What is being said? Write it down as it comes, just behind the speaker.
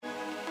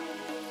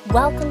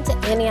Welcome to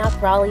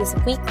Antioch Raleigh's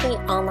weekly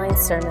online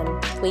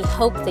sermon. We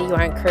hope that you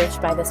are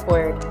encouraged by this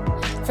word.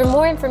 For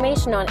more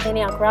information on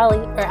Antioch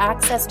Raleigh or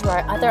access to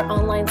our other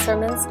online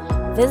sermons,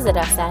 visit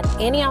us at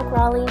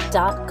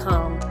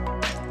AntiochRaleigh.com.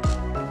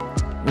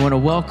 I want to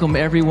welcome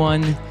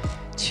everyone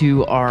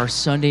to our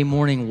Sunday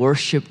morning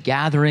worship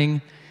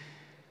gathering.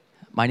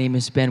 My name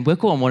is Ben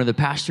Wickel. I'm one of the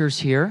pastors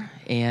here.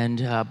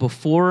 And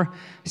before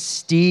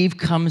Steve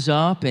comes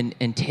up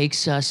and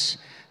takes us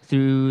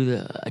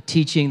through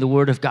teaching the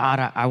Word of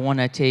God, I want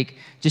to take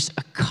just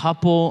a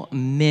couple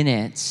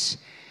minutes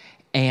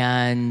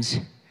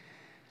and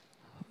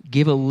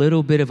give a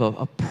little bit of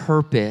a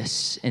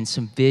purpose and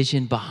some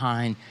vision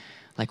behind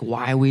like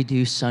why we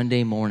do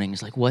Sunday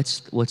mornings. Like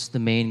what's the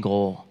main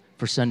goal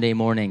for Sunday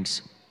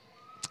mornings?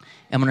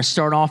 I'm going to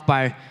start off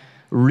by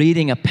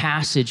reading a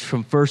passage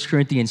from 1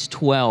 Corinthians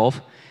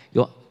 12.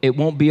 It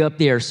won't be up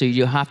there, so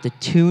you'll have to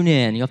tune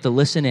in. You'll have to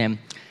listen in.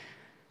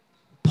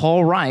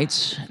 Paul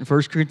writes in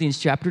 1 Corinthians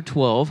chapter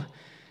 12,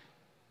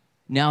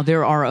 "Now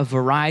there are a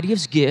variety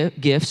of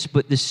gifts,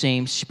 but the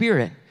same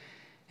Spirit.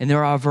 And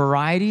there are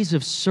varieties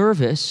of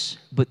service,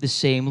 but the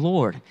same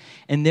Lord.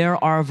 And there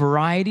are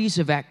varieties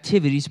of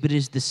activities, but it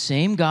is the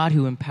same God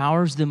who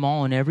empowers them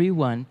all and every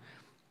one.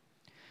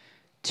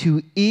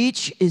 To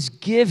each is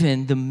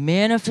given the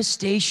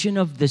manifestation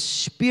of the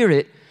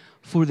Spirit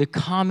for the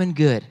common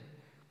good."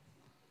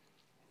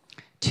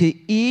 To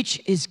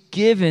each is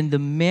given the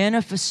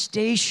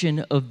manifestation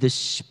of the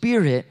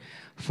Spirit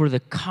for the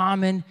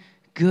common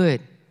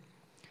good.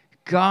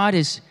 God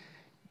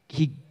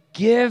He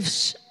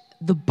gives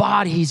the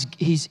body,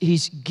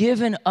 He's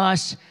given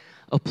us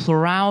a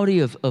plurality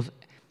of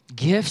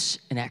gifts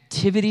and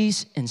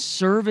activities and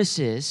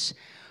services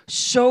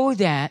so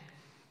that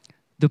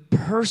the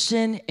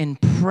person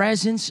and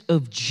presence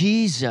of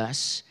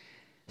Jesus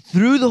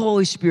through the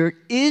Holy Spirit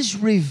is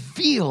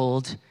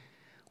revealed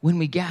when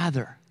we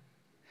gather.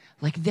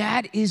 Like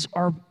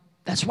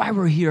that's why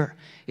we're here.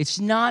 It's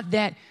not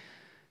that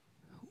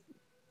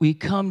we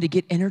come to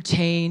get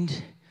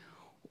entertained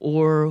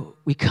or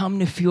we come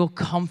to feel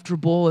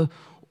comfortable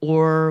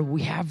or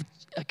we have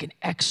like an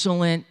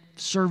excellent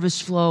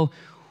service flow.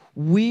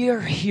 We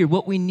are here.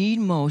 What we need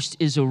most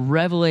is a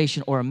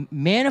revelation or a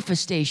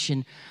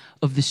manifestation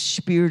of the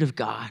Spirit of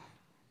God.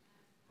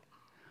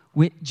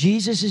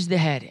 Jesus is the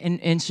head.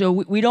 And so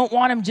we don't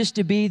want him just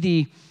to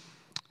be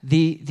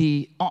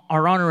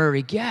our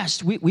honorary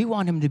guest. We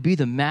want him to be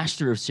the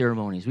master of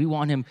ceremonies. We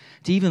want him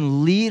to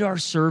even lead our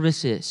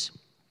services.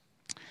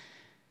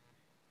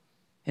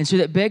 And so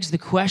that begs the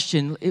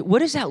question, what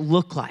does that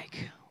look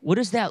like? What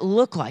does that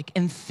look like?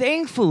 And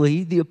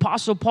thankfully, the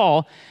Apostle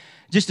Paul,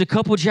 just a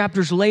couple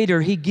chapters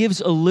later, he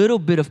gives a little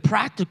bit of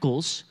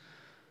practicals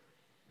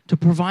to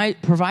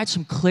provide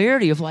some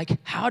clarity of like,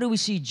 how do we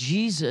see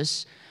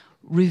Jesus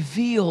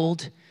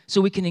revealed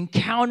so we can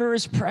encounter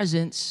his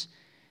presence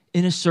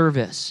in a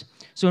service.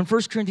 So in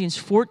 1 Corinthians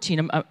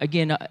 14,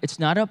 again, it's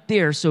not up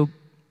there, so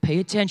pay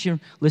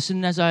attention.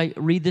 Listen as I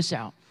read this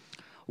out.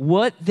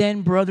 "What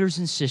then, brothers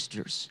and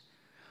sisters,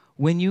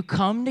 when you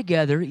come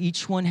together,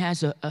 each one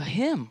has a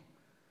hymn,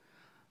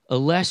 a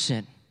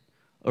lesson,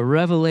 a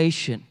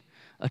revelation,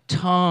 a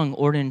tongue,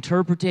 or an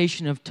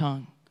interpretation of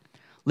tongue.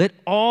 Let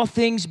all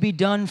things be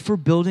done for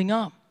building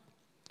up.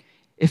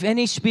 If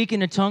any speak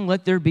in a tongue,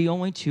 let there be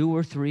only 2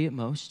 or 3 at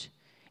most,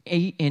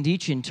 and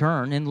each in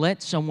turn, and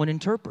let someone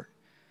interpret.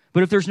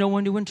 But if there's no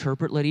one to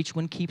interpret, let each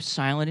one keep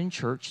silent in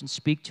church and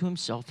speak to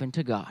himself and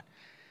to God.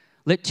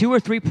 Let 2 or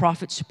 3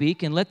 prophets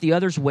speak, and let the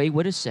others weigh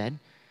what is said.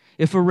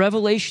 If a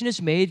revelation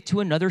is made to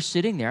another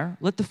sitting there,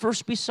 let the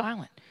first be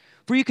silent.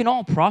 For you can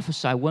all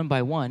prophesy one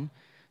by one,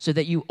 so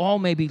that you all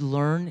may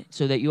learn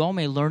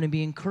and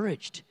be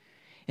encouraged.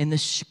 And the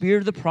spirit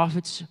of the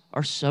prophets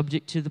are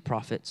subject to the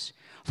prophets.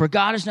 For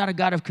God is not a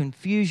God of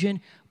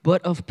confusion,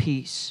 but of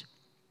peace."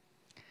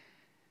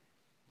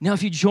 Now,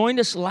 if you joined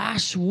us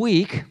last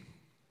week,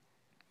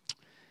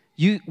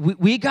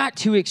 we got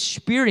to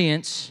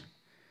experience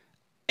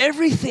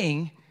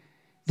everything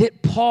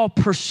that Paul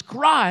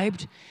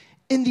prescribed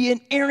in the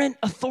inerrant,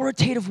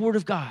 authoritative Word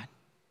of God.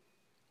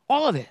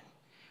 All of it.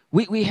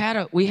 We had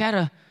a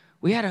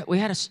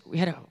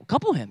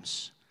couple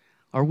hymns.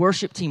 Our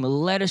worship team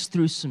led us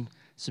through some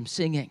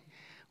singing.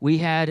 We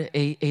had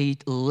a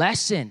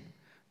lesson.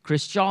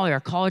 Chris Jolly, our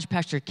college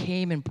pastor,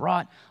 came and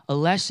brought a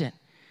lesson.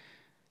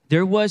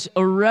 There was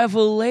a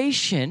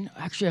revelation.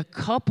 Actually, a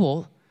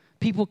couple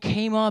people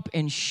came up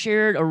and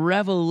shared a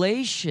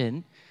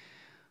revelation.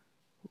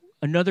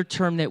 Another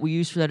term that we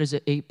use for that is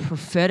a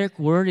prophetic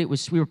word.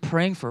 We were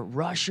praying for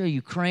Russia,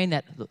 Ukraine,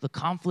 the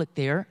conflict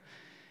there.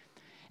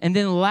 And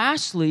then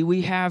lastly,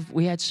 we had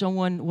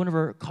one of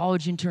our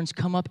college interns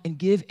come up and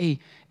give a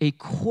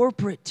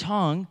corporate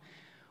tongue,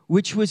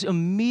 which was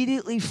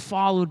immediately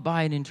followed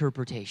by an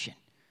interpretation.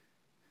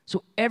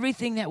 So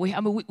everything that we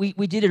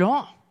did it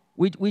all.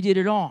 We did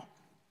it all.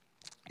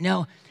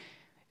 Now,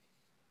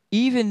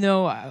 even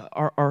though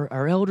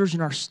our elders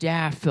and our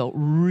staff felt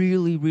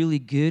really, really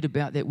good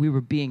about that we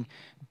were being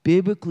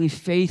biblically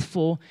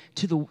faithful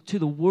to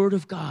the Word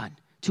of God,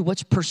 to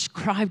what's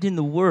prescribed in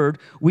the Word,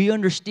 we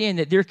understand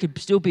that there could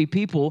still be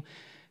people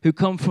who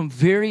come from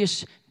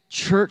various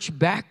church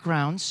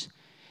backgrounds,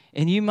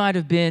 and you might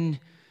have been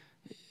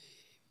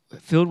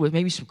filled with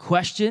maybe some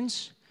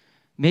questions.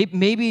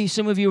 Maybe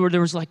some of you there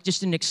was like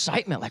just an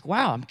excitement, like,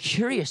 wow, I'm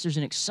curious. There's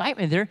an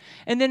excitement there.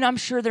 And then I'm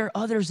sure there are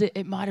others that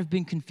it might have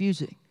been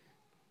confusing.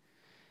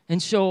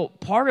 And so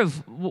part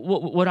of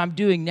what I'm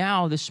doing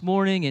now this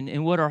morning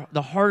and what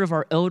the heart of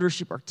our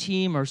eldership, our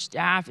team, our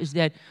staff is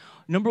that,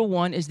 number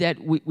one, is that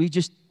we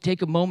just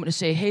take a moment to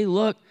say, hey,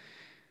 look,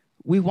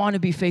 we want to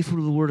be faithful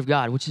to the Word of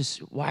God, which is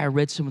why I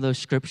read some of those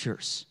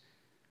scriptures.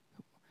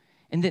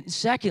 And then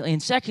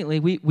secondly,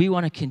 we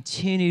want to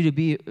continue to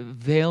be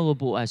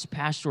available as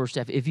pastoral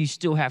staff. If you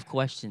still have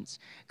questions,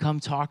 come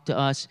talk to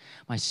us,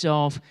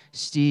 myself,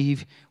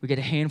 Steve. We got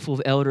a handful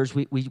of elders.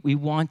 We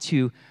want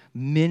to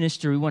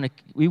minister.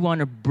 We want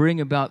to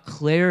bring about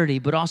clarity,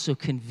 but also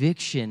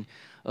conviction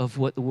of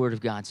what the Word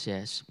of God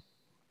says.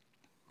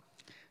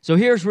 So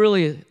here's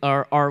really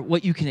our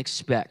what you can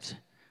expect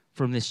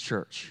from this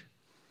church.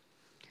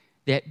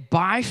 That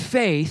by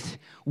faith,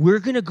 we're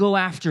going to go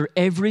after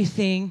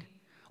everything,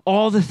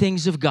 all the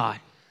things of God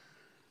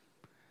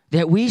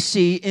that we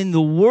see in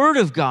the Word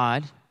of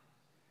God,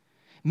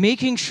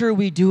 making sure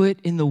we do it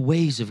in the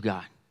ways of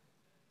God.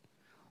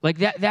 Like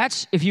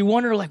that's, if you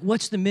wonder, like,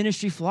 what's the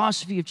ministry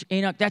philosophy of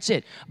Enoch? That's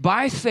it.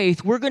 By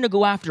faith, we're going to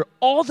go after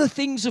all the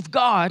things of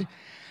God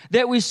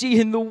that we see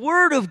in the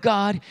Word of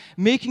God,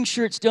 making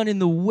sure it's done in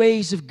the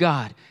ways of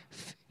God.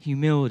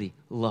 Humility,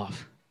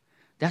 love.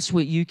 That's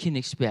what you can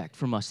expect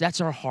from us. That's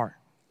our heart.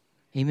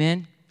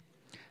 Amen?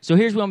 So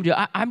here's what I'm going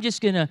to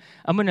do.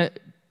 I'm going to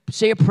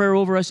say a prayer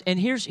over us, and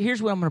here's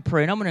what I'm going to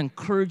pray, and I'm going to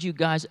encourage you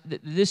guys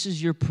that this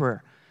is your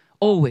prayer.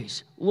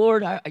 Always.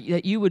 Lord,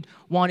 that you would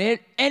want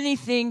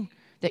anything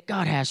that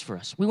God has for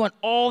us. We want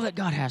all that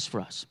God has for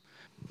us.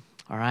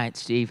 All right,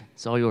 Steve,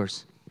 it's all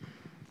yours.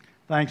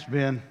 Thanks,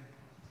 Ben.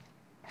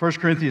 1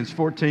 Corinthians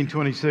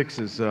 14:26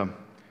 is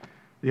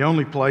the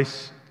only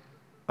place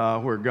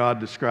where God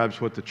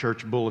describes what the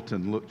church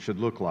bulletin should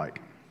look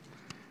like.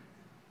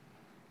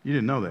 You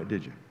didn't know that,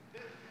 did you?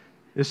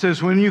 It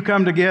says, when you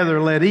come together,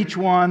 let each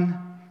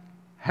one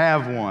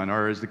have one,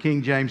 or as the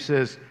King James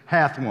says,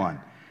 hath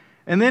one.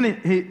 And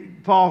then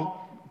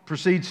Paul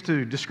proceeds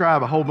to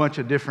describe a whole bunch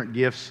of different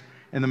gifts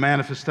and the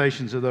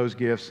manifestations of those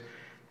gifts.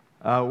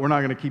 We're not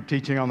going to keep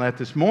teaching on that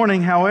this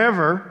morning.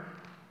 However,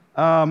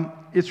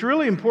 it's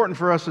really important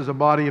for us as a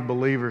body of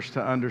believers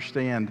to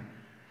understand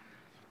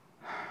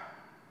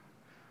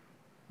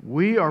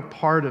we are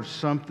part of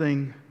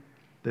something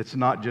that's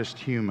not just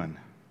human.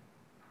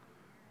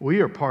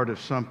 We are part of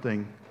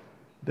something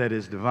that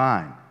is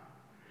divine.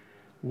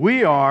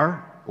 We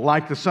are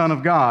like the Son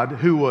of God,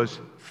 who was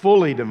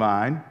fully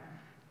divine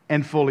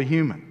and fully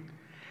human.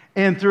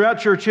 And throughout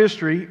church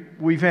history,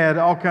 we've had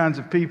all kinds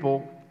of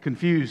people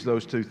confuse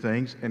those two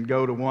things and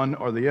go to one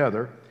or the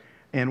other,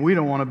 and we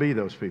don't want to be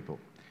those people.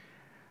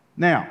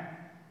 Now,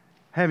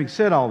 having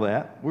said all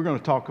that, we're going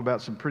to talk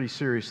about some pretty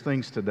serious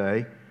things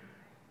today,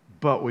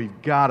 but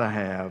we've got to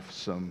have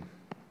some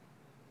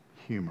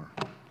humor.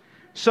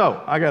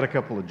 So, I got a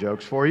couple of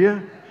jokes for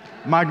you.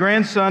 My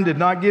grandson did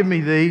not give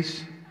me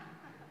these,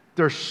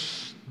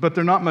 but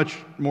they're not much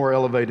more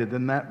elevated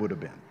than that would have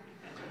been.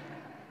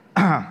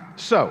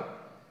 So,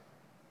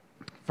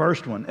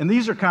 first one, and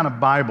these are kind of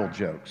Bible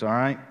jokes, all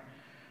right?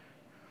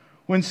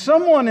 When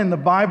someone in the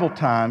Bible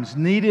times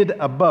needed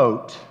a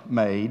boat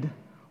made,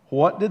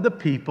 what did the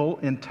people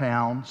in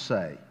town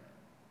say? It's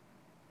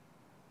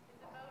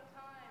about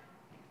time.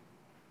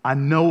 I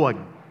know a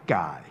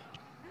guy.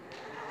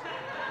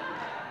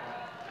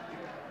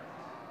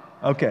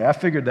 Okay, I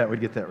figured that would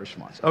get that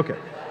response. Okay.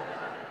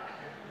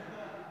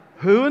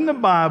 Who in the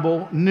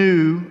Bible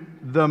knew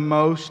the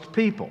most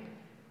people?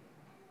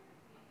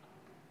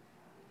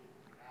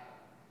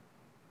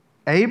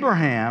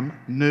 Abraham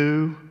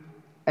knew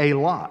a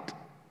lot.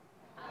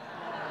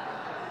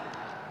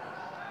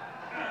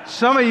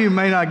 Some of you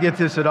may not get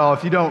this at all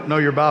if you don't know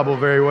your Bible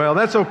very well.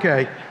 That's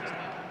okay.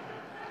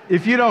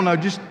 If you don't know,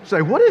 just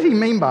say, what did he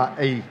mean by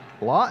a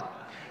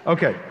lot?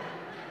 Okay.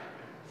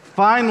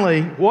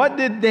 Finally, what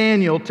did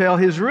Daniel tell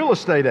his real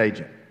estate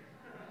agent?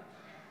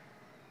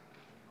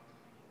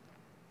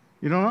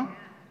 You don't know?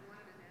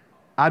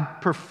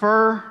 I'd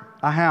prefer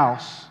a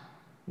house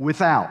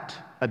without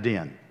a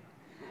den.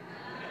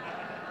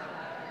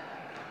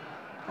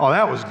 Oh,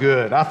 that was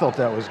good. I thought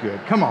that was good.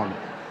 Come on.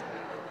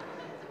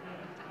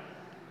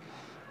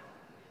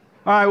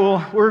 All right,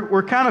 well,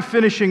 we're kind of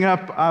finishing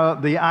up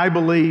the I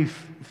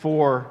Believe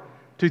for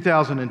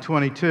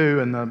 2022,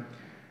 and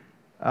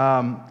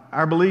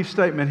our belief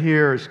statement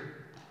here is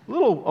a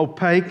little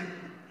opaque.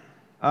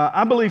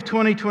 I believe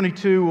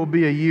 2022 will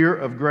be a year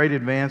of great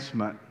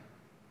advancement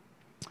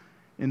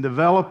in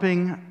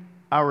developing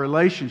our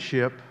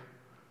relationship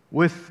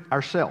with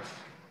ourselves.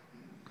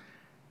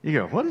 You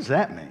go, what does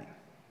that mean?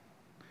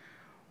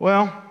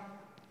 Well,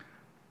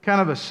 kind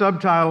of a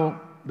subtitle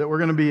that we're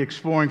going to be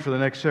exploring for the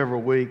next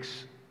several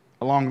weeks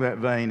along that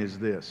vein is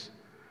this: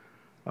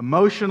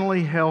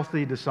 emotionally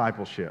healthy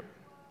discipleship.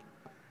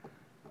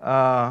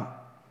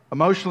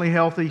 Emotionally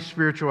healthy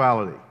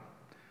spirituality.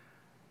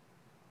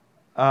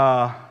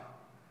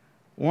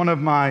 One of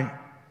my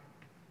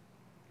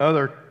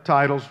other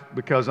titles,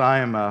 because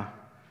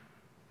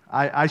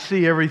I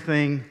see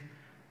everything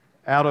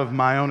out of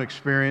my own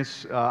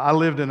experience. I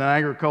lived in an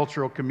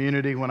agricultural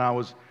community when I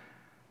was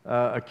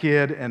a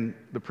kid, and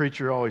the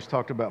preacher always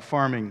talked about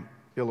farming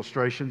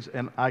illustrations,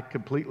 and I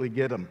completely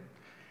get them.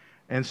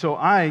 And so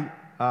I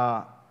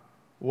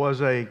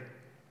was a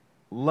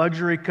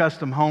luxury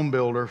custom home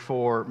builder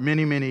for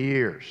many, many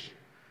years.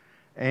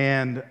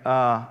 And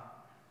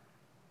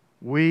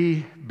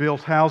we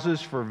built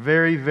houses for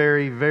very,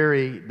 very,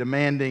 very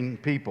demanding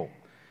people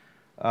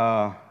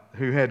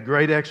who had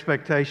great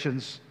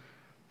expectations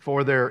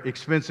for their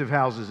expensive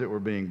houses that were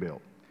being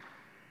built.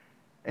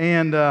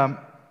 And I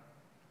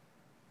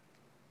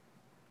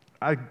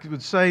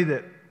would say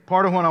that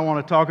part of what I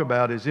want to talk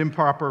about is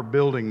improper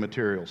building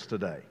materials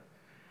today,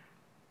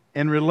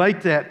 and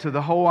relate that to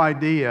the whole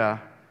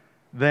idea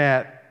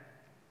that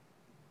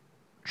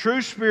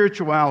true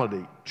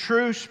spirituality,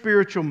 true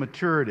spiritual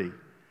maturity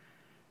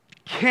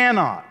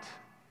cannot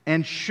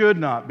and should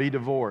not be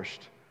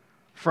divorced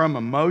from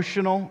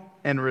emotional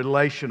and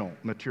relational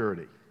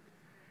maturity.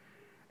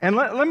 And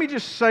let me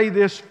just say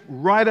this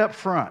right up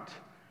front.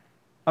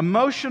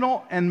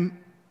 Emotional and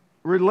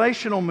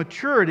relational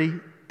maturity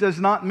does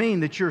not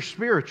mean that you're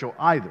spiritual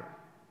either.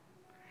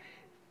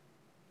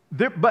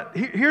 But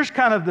here's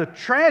kind of the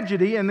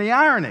tragedy and the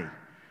irony.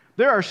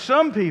 There are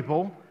some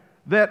people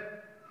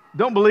that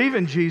don't believe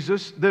in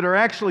Jesus that are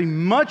actually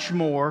much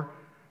more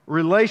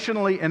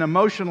relationally and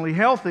emotionally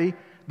healthy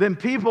than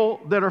people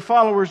that are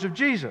followers of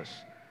Jesus.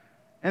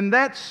 And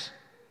that's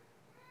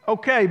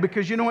okay,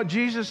 because you know what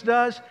Jesus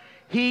does?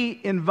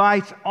 He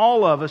invites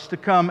all of us to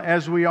come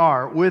as we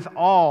are with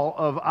all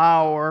of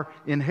our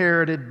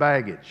inherited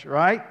baggage,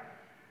 right?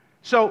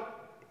 So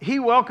He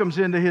welcomes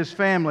into His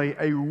family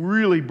a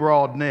really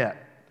broad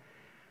net.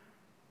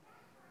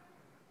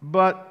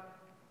 But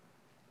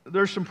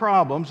there's some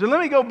problems. And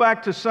let me go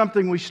back to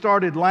something we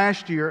started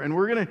last year, and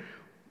we're going to...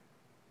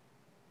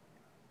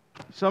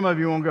 Some of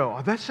you won't go,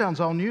 oh, that sounds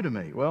all new to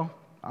me. Well,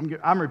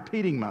 I'm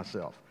repeating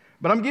myself.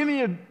 But I'm giving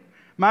you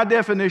my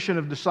definition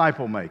of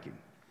disciple making,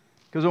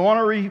 because I want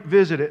to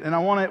revisit it, and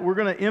we're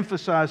going to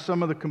emphasize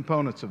some of the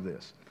components of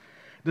this.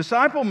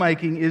 Disciple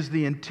making is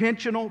the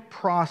intentional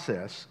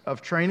process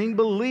of training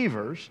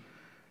believers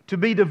to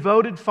be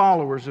devoted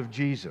followers of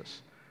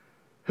Jesus,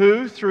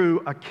 who,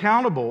 through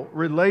accountable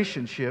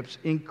relationships,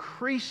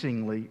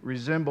 increasingly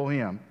resemble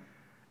Him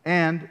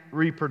and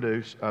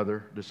reproduce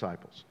other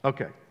disciples.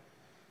 Okay.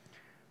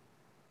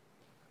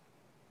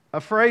 A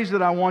phrase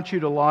that I want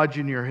you to lodge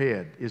in your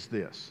head is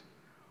this.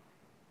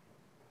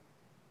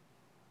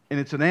 And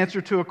it's an answer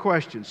to a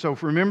question. So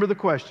remember the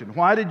question.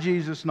 Why did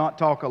Jesus not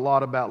talk a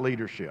lot about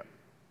leadership?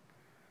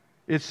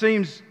 It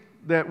seems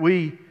that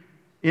we,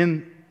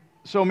 in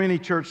so many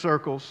church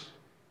circles,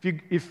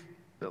 if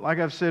like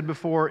I've said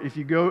before,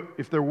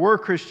 if there were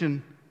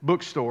Christian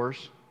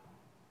bookstores,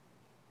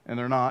 and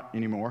they're not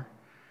anymore,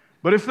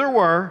 but if there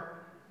were,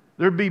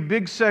 there'd be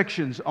big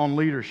sections on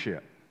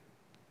leadership.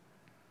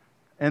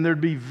 And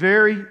there'd be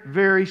very,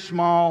 very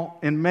small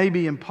and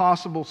maybe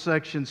impossible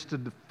sections to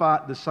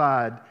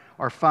decide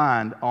or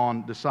find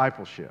on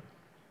discipleship.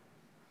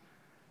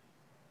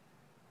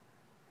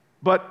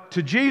 But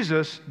to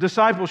Jesus,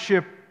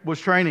 discipleship was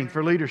training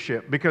for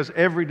leadership, because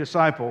every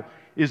disciple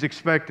is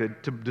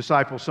expected to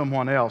disciple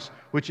someone else,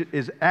 which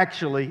is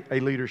actually a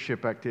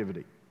leadership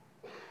activity.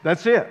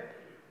 That's it.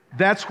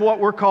 That's what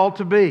we're called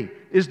to be,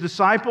 is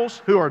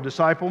disciples who are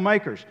disciple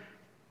makers.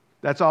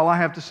 That's all I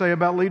have to say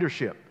about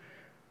leadership.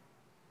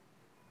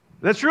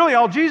 That's really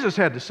all Jesus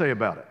had to say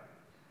about it.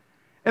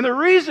 And the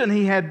reason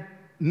He had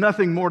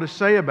nothing more to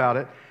say about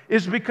it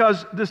is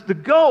because the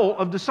goal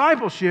of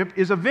discipleship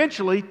is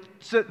eventually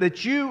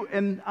that you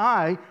and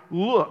I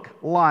look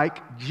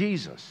like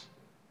Jesus.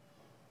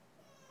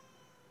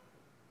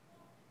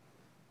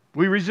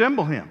 We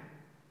resemble Him.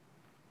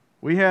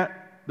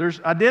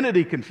 There's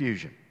identity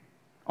confusion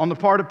on the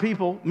part of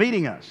people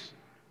meeting us.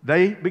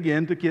 They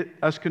begin to get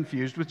us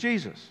confused with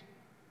Jesus.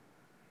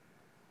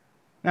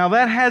 Now,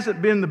 that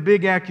hasn't been the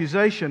big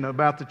accusation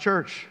about the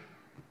church.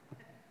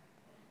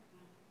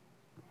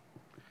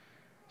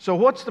 So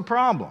what's the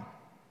problem?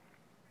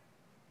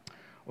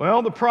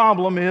 Well, the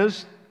problem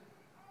is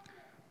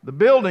the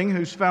building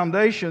whose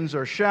foundations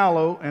are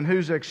shallow and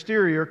whose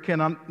exterior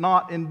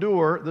cannot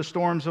endure the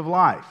storms of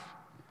life.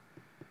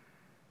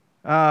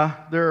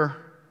 They're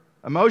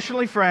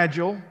emotionally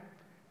fragile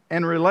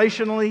and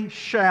relationally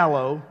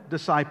shallow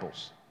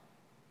disciples.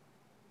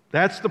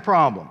 That's the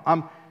problem.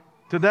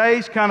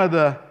 Today's kind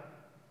of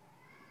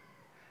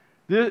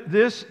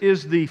this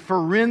is the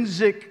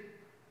forensic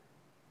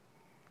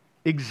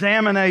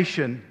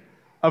examination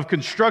of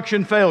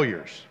construction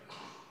failures.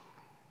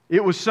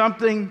 It was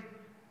something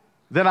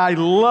that I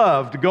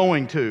loved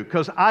going to,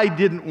 because I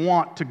didn't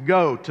want to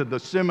go to the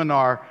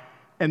seminar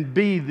and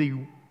be the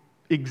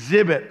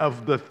exhibit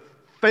of the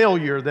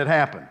failure that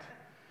happened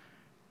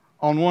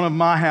on one of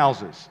my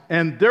houses.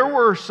 And there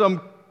were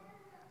some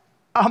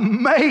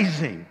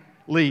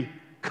amazingly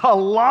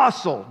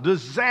colossal,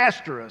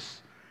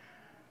 disastrous,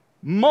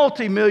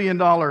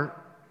 multi-million-dollar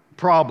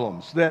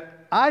problems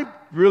that I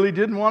really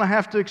didn't want to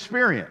have to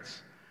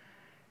experience.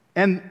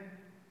 And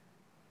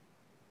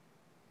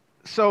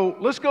so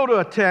let's go to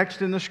a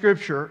text in the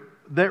Scripture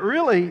that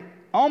really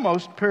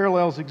almost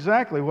parallels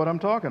exactly what I'm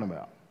talking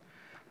about.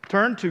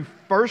 Turn to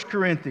 1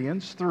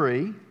 Corinthians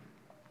 3.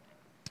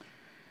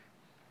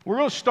 We're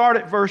going to start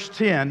at verse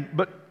 10,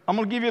 but I'm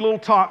going to give you a little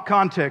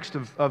context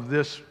of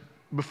this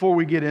before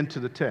we get into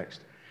the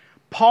text.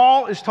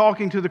 Paul is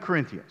talking to the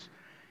Corinthians.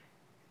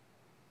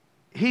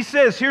 He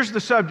says, here's the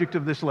subject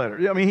of this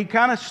letter. I mean, he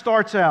kind of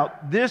starts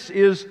out, this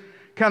is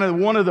kind of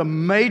one of the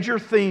major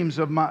themes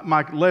of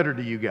my letter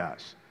to you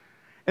guys.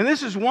 And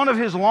this is one of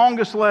his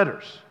longest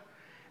letters.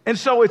 And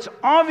so it's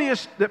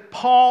obvious that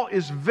Paul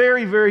is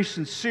very, very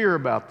sincere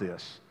about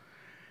this.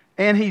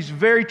 And he's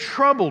very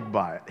troubled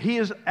by it. He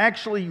is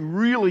actually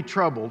really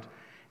troubled.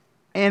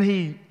 And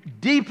he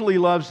deeply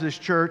loves this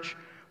church,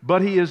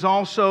 but he is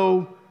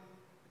also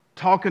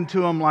talking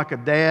to them like a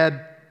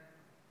dad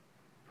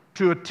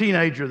to a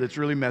teenager that's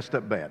really messed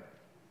up bad.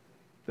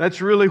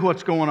 That's really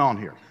what's going on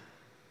here.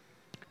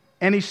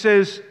 And he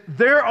says,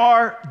 there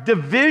are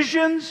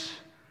divisions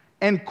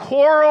and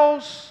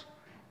quarrels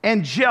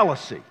and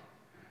jealousy.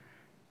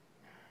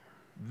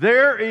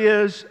 There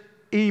is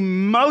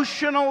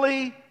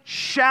emotionally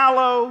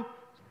shallow,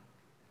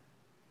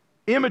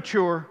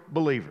 immature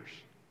believers.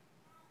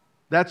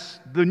 That's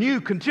the new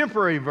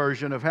contemporary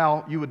version of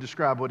how you would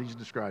describe what he's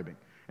describing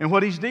and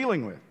what he's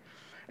dealing with.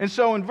 And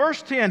so in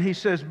verse 10, he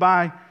says,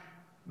 by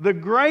the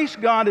grace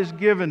God has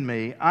given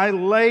me, I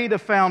laid a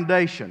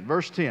foundation.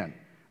 Verse 10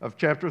 of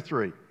chapter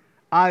 3.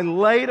 I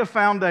laid a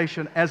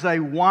foundation as a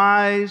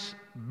wise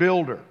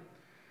builder.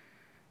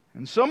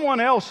 And someone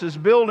else is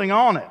building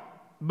on it.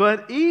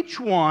 But each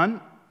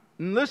one,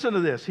 and listen to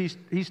this,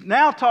 he's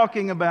now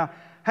talking about,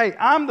 hey,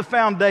 I'm the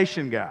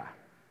foundation guy.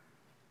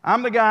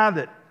 I'm the guy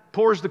that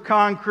pours the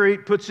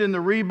concrete, puts in the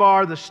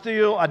rebar, the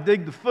steel, I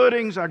dig the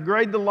footings, I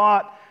grade the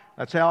lot.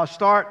 That's how I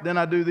start, then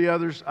I do the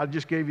others. I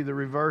just gave you the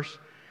reverse.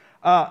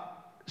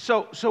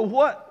 So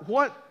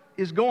what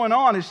is going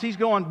on is he's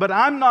going, but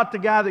I'm not the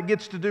guy that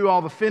gets to do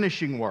all the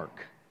finishing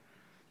work.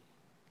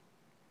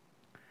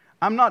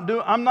 I'm not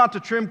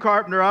the trim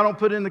carpenter. I don't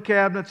put in the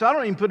cabinets. I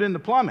don't even put in the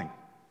plumbing.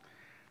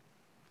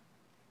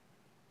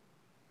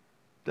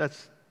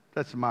 That's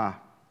my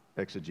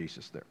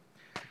exegesis there.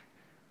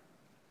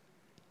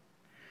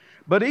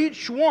 But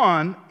each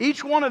one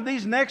of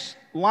these next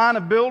line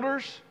of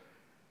builders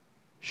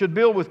should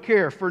build with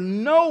care, for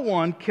no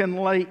one can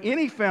lay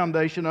any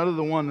foundation other than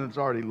the one that's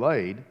already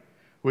laid,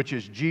 which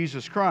is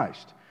Jesus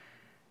Christ.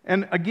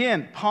 And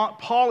again,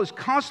 Paul is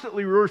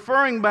constantly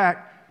referring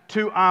back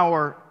to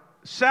our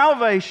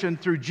salvation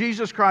through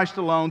Jesus Christ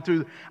alone.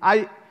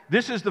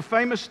 This is the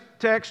famous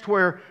text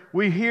where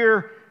we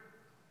hear,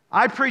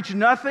 I preach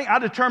nothing, I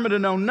determined to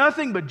know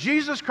nothing but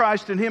Jesus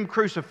Christ and Him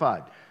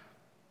crucified.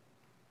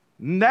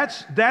 And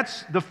that's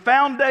the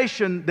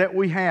foundation that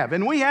we have.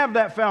 And we have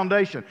that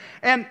foundation.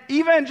 And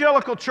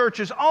evangelical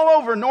churches all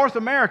over North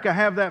America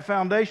have that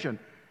foundation.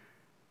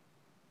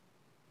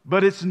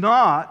 But it's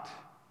not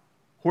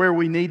where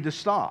we need to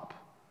stop,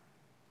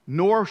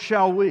 nor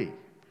shall we.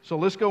 So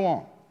let's go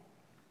on.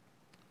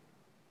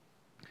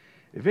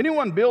 If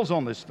anyone builds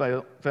on this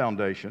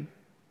foundation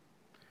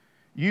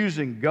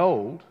using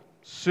gold,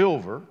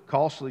 silver,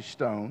 costly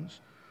stones,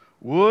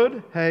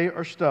 wood, hay,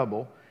 or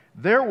stubble,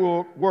 their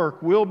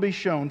work will be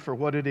shown for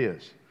what it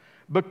is,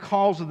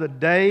 because the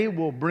day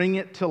will bring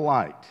it to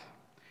light.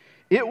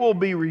 It will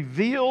be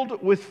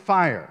revealed with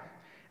fire,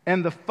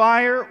 and the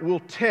fire will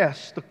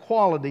test the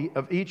quality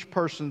of each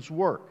person's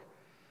work.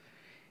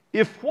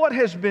 If what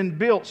has been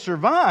built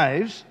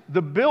survives,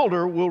 the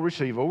builder will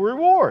receive a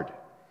reward.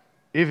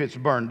 If it's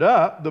burned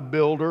up, the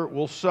builder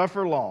will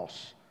suffer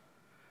loss,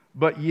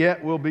 but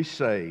yet will be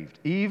saved,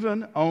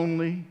 even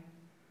only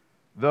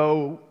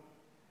though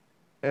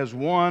as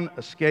one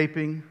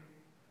escaping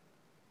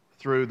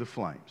through the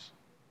flames.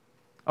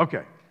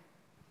 Okay.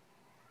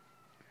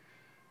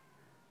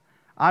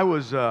 I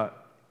was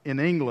in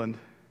England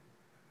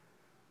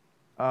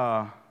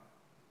right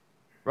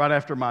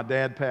after my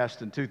dad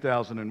passed in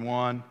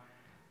 2001.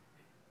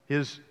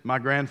 My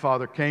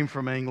grandfather came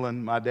from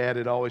England. My dad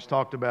had always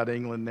talked about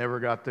England, never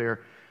got there.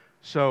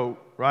 So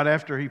right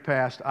after he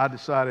passed, I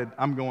decided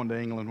I'm going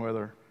to England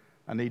whether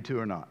I need to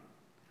or not.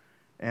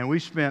 And we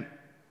spent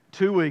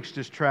 2 weeks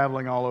just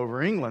traveling all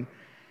over England.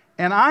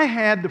 And I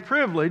had the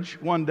privilege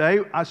one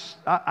day,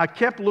 I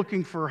kept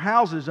looking for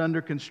houses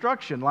under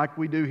construction like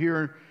we do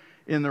here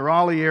in the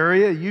Raleigh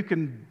area. You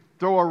can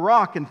throw a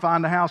rock and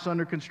find a house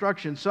under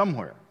construction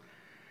somewhere.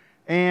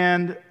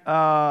 And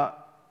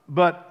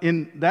but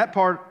in that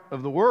part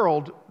of the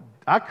world,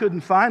 I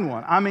couldn't find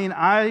one. I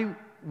mean,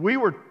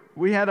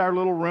 we had our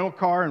little rental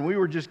car and we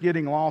were just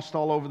getting lost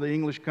all over the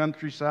English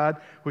countryside,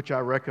 which I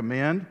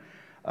recommend.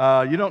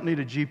 You don't need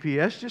a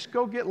GPS. Just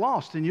go get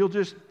lost, and you'll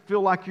just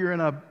feel like you're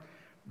in a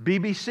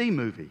BBC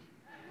movie.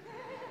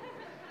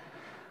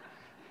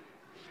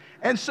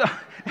 And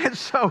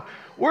so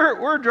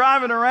we're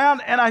driving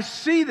around, and I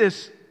see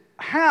this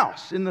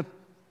house in the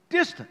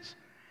distance.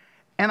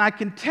 And I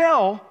can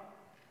tell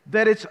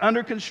that it's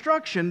under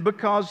construction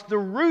because the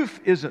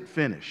roof isn't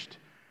finished.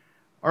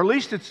 Or at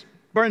least it's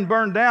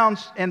burned down,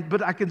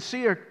 but I can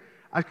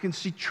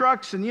see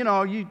trucks, and you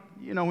know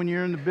when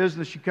you're in the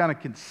business, you kind of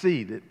can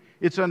see that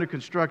it's under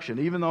construction,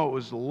 even though it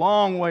was a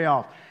long way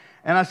off.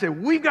 And I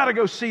said, we've got to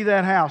go see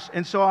that house.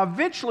 And so I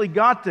eventually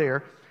got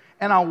there,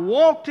 and I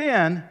walked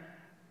in,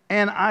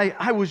 and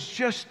I was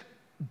just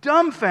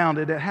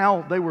dumbfounded at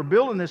how they were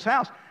building this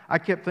house. I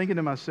kept thinking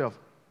to myself,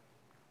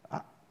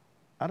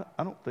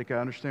 I don't think I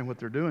understand what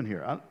they're doing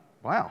here.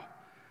 Wow.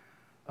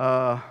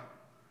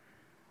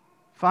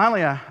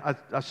 Finally,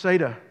 I say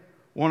to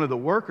one of the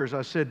workers,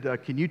 I said,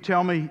 can you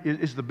tell me,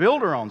 is the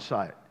builder on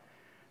site?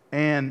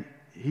 And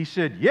he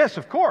said, yes,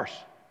 of course,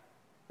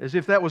 as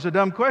if that was a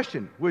dumb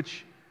question,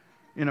 which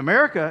in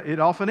America, it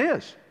often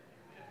is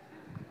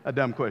a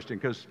dumb question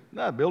because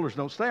builders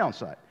don't stay on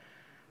site.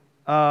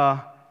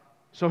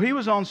 So he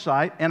was on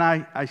site, and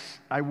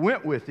I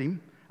went with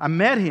him. I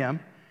met him,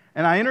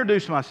 and I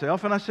introduced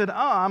myself, and I said,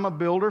 I'm a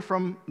builder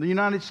from the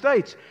United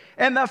States.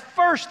 And the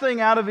first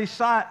thing out of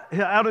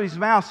his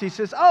mouth, he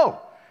says,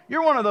 oh,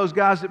 you're one of those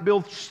guys that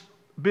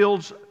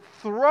builds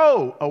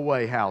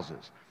throwaway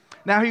houses.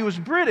 Now, he was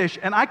British,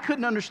 and I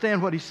couldn't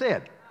understand what he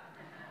said.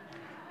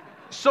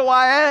 So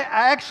I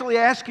actually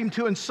asked him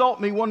to insult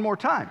me one more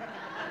time.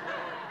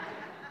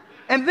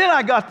 And then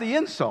I got the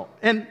insult,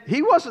 and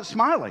he wasn't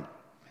smiling.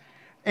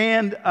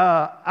 And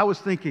I was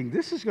thinking,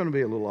 this is going to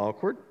be a little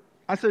awkward.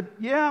 I said,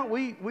 yeah,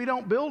 we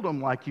don't build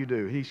them like you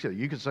do. He said,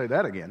 you can say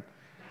that again.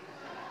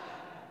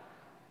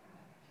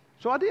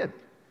 So I did.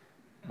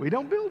 We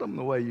don't build them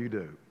the way you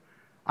do.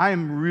 I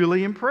am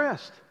really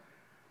impressed.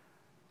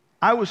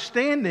 I was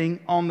standing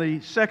on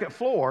the second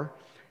floor,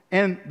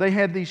 and they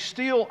had these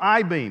steel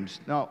I-beams.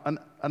 Now,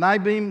 an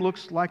I-beam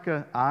looks like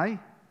an eye.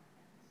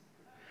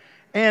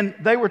 And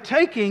they were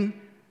taking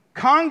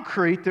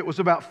concrete that was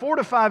about 4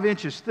 to 5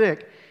 inches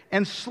thick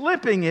and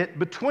slipping it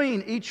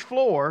between each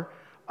floor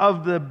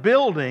of the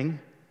building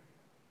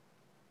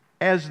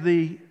as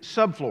the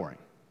subflooring.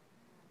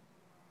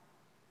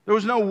 There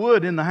was no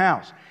wood in the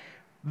house.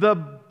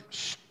 The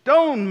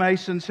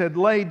stonemasons had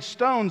laid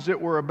stones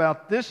that were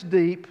about this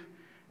deep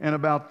and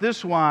about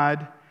this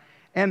wide,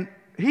 and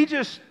he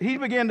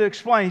began to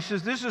explain. He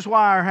says, this is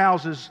why our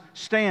houses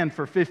stand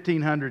for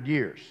 1,500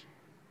 years.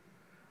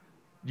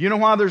 Do you know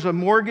why there's a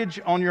mortgage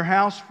on your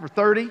house for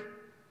 30?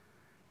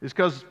 It's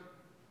because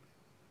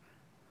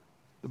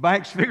the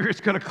banks figure it's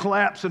going to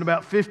collapse in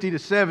about 50 to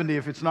 70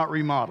 if it's not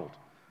remodeled,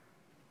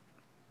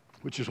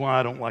 which is why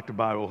I don't like to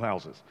buy old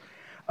houses.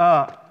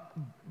 But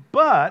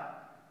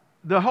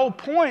the whole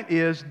point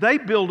is they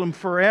build them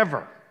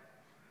forever.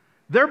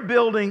 They're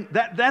building,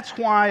 that's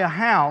why a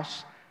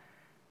house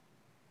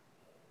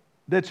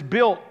that's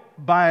built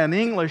by an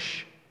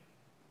English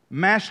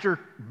master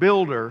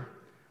builder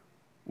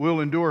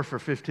will endure for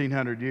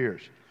 1,500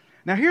 years.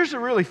 Now, here's the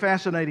really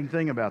fascinating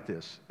thing about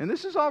this, and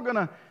this is all I'm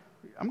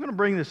going to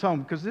bring this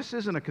home because this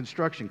isn't a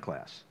construction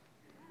class.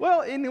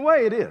 Well, in a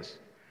way it is,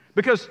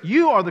 because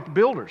you are the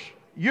builders.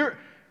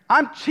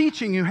 I'm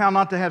teaching you how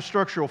not to have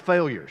structural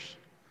failures,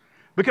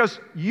 because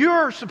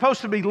you're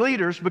supposed to be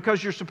leaders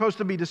because you're supposed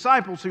to be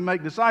disciples who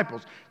make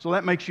disciples. So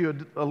that makes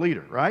you a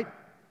leader, right?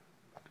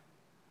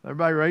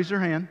 Everybody raise their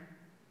hand.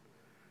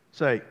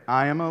 Say,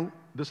 I am a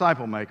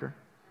disciple maker.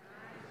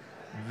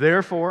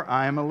 Therefore,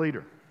 I am a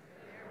leader.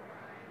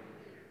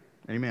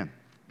 Amen.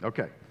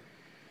 Okay.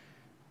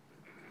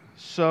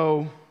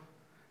 So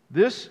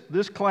this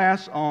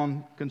class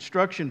on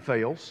construction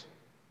fails,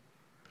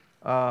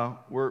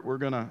 we're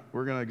gonna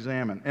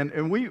examine,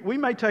 and we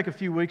may take a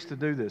few weeks to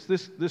do this.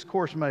 This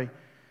course may,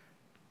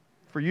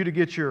 for you to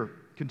get your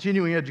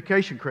continuing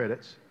education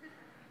credits,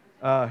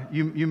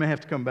 you may have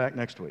to come back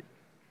next week.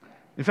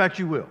 In fact,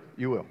 you will.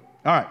 You will.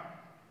 All right.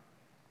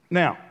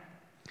 Now,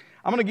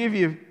 I'm going to give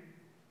you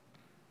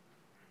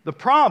the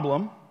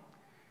problem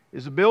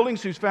is the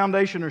buildings whose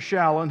foundation are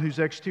shallow and whose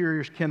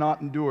exteriors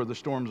cannot endure the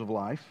storms of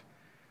life.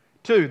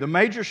 2, the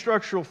major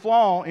structural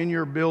flaw in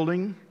your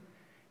building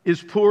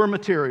is poor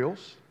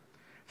materials.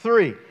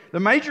 3, the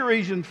major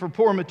reason for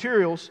poor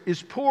materials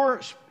is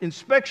poor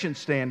inspection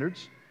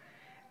standards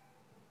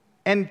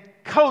and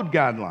code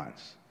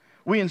guidelines.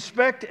 We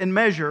inspect and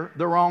measure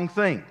the wrong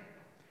thing.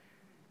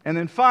 And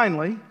then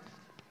finally,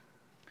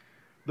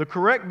 the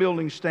correct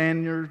building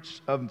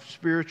standards of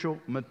spiritual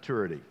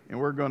maturity.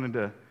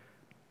 And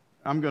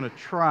I'm going to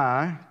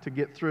try to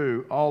get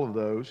through all of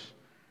those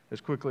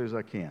as quickly as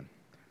I can.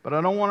 But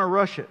I don't want to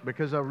rush it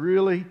because I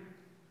really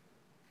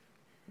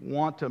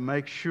want to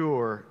make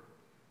sure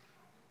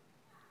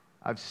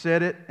I've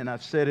said it and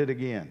I've said it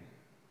again.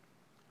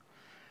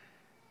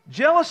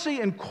 Jealousy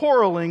and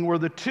quarreling were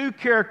the two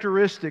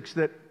characteristics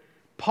that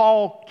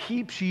Paul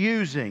keeps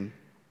using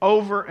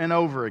over and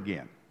over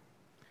again.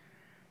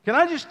 Can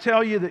I just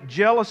tell you that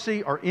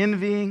jealousy or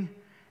envying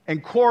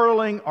and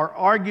quarreling or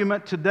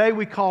argument, today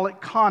we call it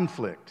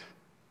conflict.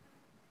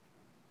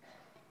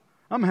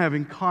 I'm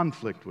having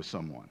conflict with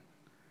someone.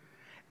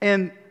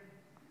 And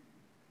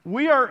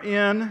we are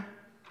in,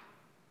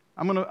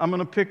 I'm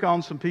gonna pick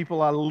on some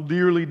people I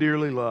dearly,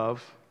 dearly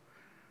love,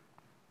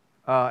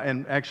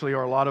 and actually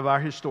are a lot of our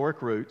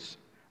historic roots,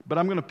 but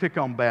I'm gonna pick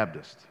on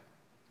Baptists.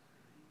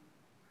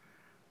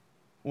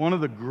 One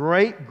of the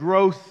great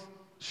growth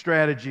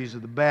strategies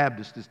of the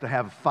Baptist is to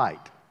have a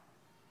fight.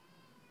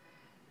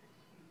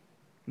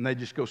 And they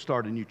just go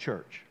start a new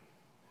church.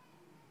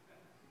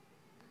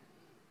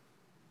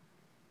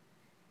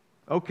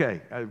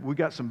 Okay, we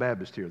got some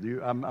Baptists here.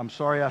 I'm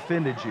sorry I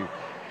offended you.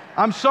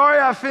 I'm sorry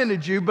I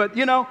offended you, but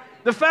you know,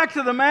 the fact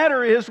of the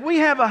matter is we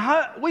have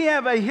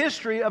a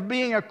history of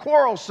being a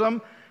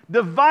quarrelsome,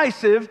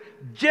 divisive,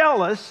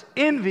 jealous,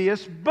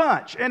 envious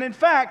bunch. And in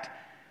fact,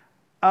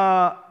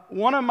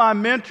 one of my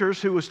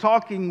mentors who was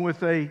talking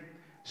with a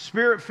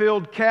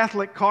Spirit-filled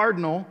Catholic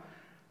cardinal,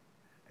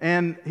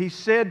 and he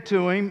said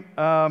to him,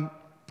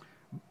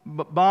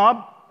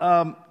 Bob,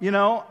 you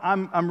know,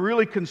 I'm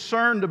really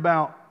concerned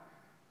about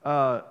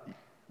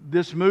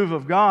this move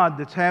of God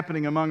that's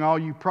happening among all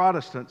you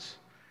Protestants.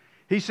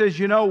 He says,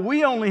 you know,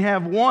 we only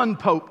have one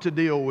pope to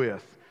deal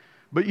with,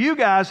 but you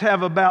guys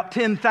have about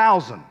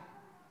 10,000.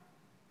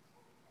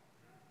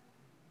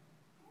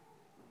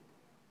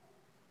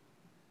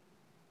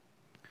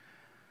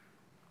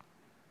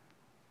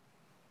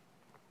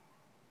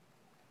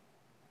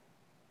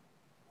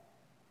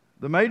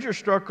 The major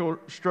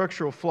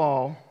structural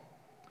flaw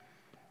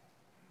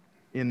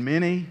in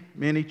many,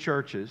 many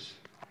churches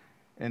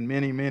and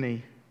many,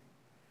 many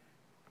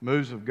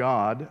moves of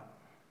God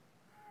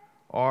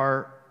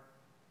are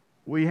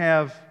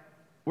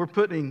we're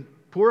putting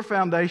poor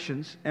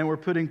foundations and we're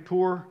putting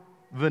poor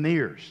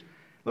veneers.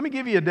 Let me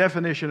give you a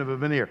definition of a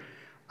veneer.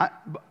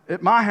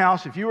 At my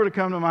house, if you were to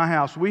come to my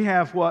house, we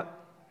have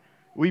what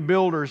we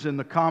builders in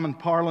the common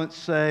parlance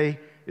say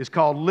is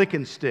called lick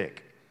and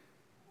stick.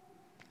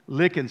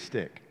 Lick and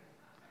stick.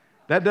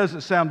 That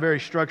doesn't sound very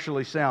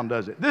structurally sound,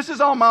 does it? This is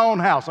on my own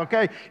house,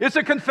 okay? It's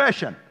a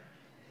confession.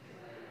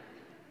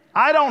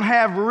 I don't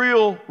have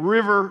real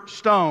river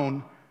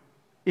stone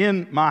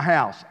in my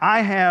house.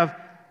 I have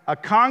a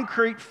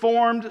concrete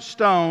formed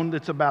stone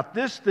that's about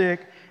this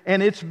thick,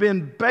 and it's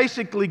been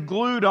basically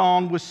glued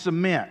on with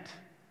cement.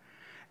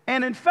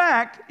 And in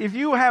fact, if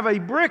you have a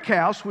brick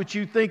house, which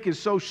you think is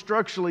so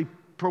structurally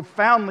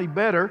profoundly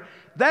better,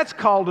 that's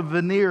called a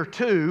veneer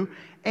too,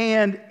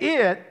 and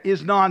it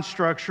is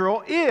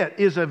non-structural. It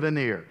is a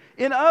veneer.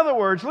 In other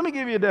words, let me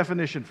give you a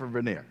definition for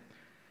veneer.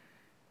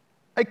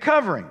 A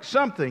covering,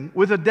 something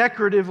with a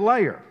decorative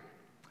layer.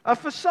 A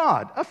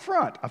facade, a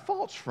front, a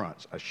false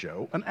front, a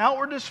show, an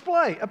outward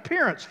display,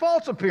 appearance,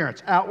 false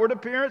appearance, outward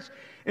appearance,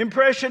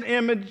 impression,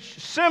 image,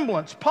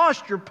 semblance,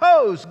 posture,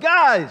 pose,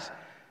 guise,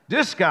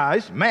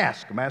 disguise,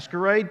 mask,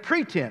 masquerade,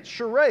 pretense,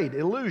 charade,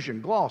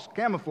 illusion, gloss,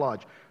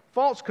 camouflage,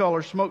 false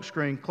color,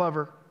 smokescreen,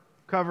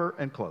 cover,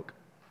 and cloak.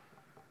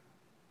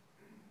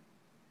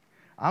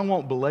 I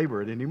won't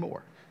belabor it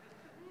anymore.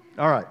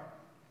 All right.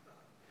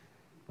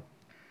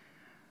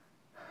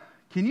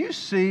 Can you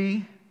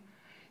see,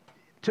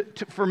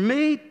 for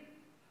me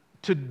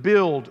to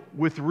build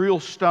with real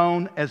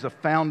stone as a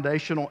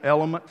foundational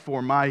element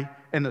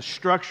and a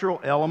structural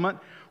element,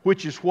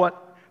 which is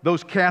what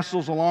those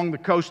castles along the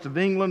coast of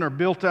England are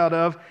built out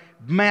of,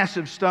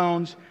 massive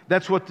stones.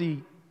 That's what the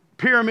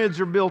pyramids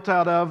are built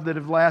out of that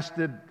have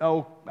lasted,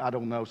 I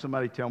don't know,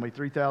 somebody tell me,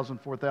 3,000,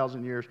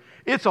 4,000 years.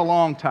 It's a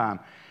long time.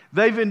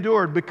 They've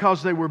endured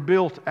because they were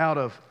built out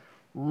of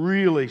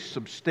really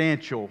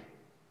substantial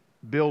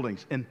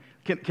buildings. And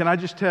can I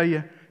just tell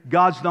you,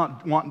 God's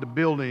not wanting to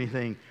build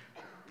anything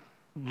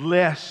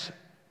less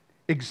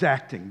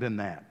exacting than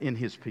that in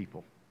His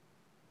people.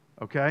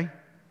 Okay?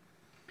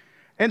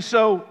 And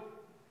so,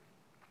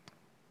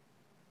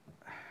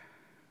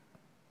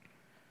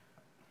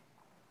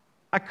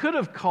 I could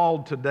have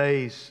called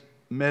today's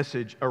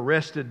message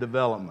Arrested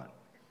Development,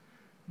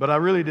 but I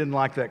really didn't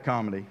like that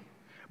comedy.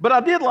 But I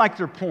did like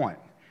their point,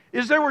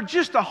 is there were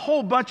just a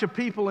whole bunch of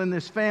people in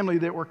this family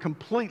that were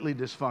completely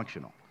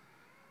dysfunctional.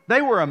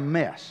 They were a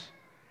mess.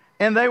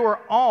 And they were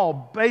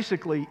all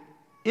basically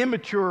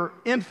immature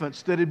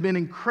infants that had been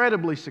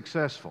incredibly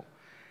successful.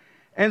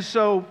 And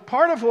so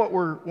part of what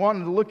we're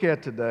wanting to look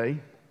at today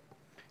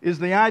is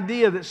the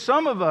idea that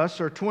some of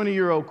us are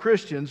 20-year-old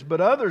Christians, but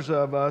others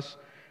of us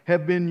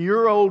have been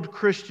year-old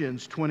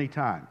Christians 20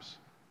 times.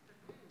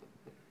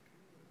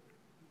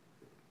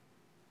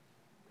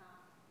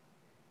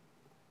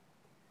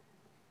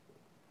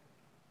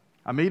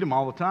 I meet them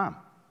all the time.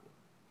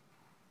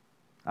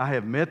 I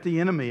have met the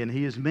enemy, and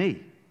he is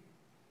me.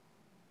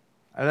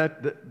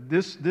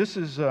 This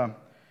is. I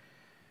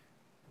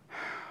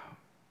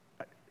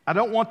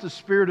don't want the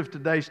spirit of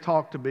today's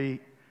talk to be.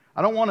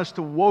 I don't want us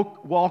to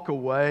walk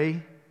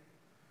away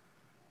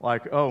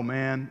like, oh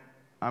man,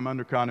 I'm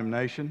under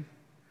condemnation.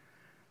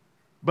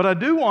 But I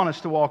do want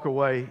us to walk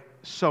away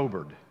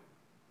sobered.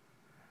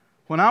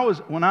 I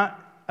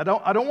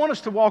don't want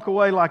us to walk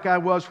away like I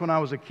was when I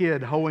was a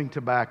kid hoeing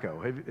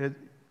tobacco.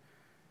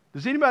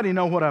 Does anybody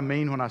know what I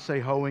mean when I say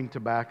hoeing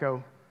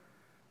tobacco?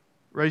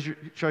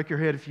 Shake your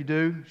head if you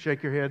do,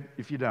 shake your head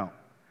if you don't.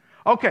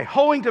 Okay,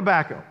 hoeing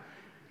tobacco.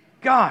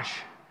 Gosh.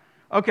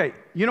 Okay,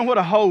 you know what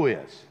a hoe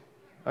is?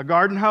 A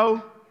garden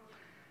hoe?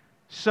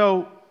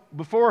 So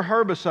before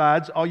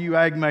herbicides, all you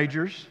ag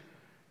majors,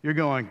 you're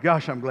going,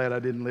 gosh, I'm glad I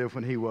didn't live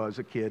when he was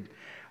a kid.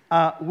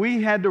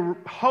 We had to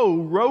hoe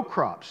row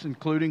crops,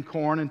 including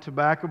corn and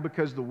tobacco,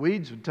 because the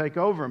weeds would take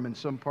over them in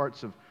some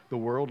parts of the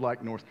world,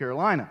 like North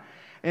Carolina.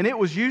 And it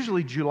was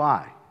usually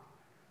July.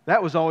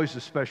 That was always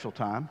a special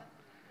time.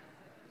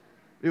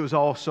 It was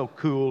all so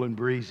cool and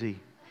breezy.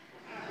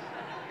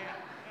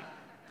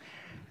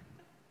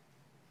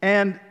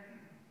 And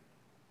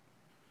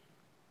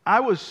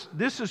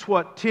this is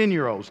what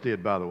 10-year-olds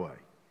did, by the way.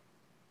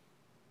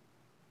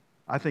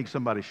 I think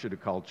somebody should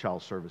have called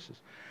child services.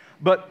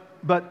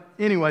 But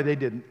anyway, they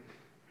didn't.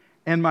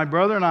 And my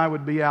brother and I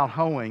would be out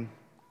hoeing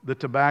the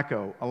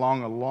tobacco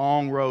along a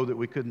long row that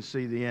we couldn't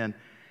see the end.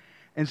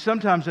 And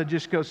sometimes I'd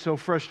just go so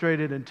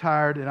frustrated and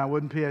tired, and I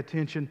wouldn't pay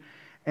attention.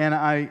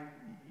 And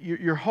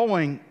you're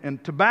hoeing,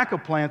 and tobacco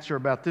plants are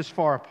about this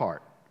far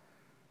apart.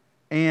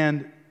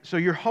 And so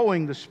you're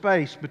hoeing the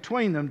space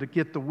between them to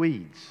get the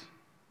weeds.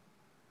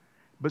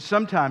 But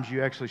sometimes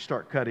you actually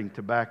start cutting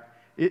tobacco.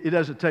 It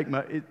doesn't take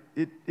much.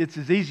 It's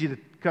as easy to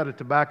cut a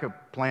tobacco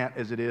plant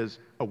as it is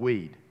a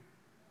weed,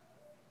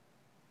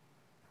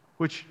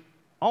 which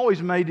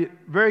always made it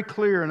very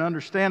clear and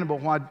understandable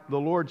why the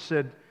Lord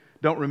said,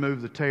 don't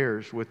remove the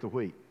tares with the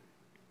wheat.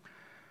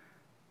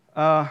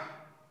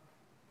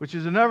 Which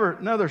is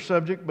another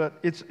subject, but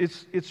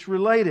it's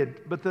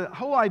related. But the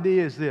whole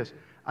idea is this.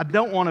 I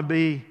don't want to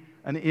be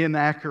an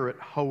inaccurate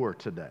hoer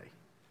today.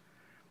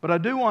 But I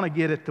do want to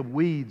get at the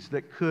weeds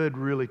that could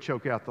really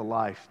choke out the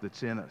life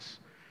that's in us.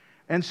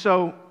 And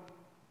so,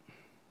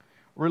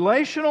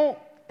 relational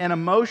and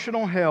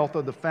emotional health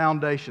are the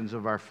foundations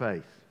of our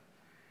faith.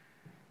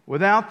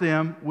 Without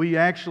them, we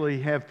actually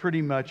have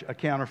pretty much a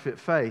counterfeit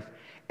faith.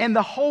 And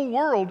the whole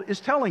world is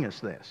telling us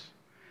this.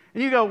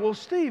 And you go, well,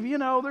 Steve, you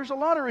know, there's a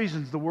lot of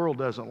reasons the world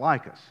doesn't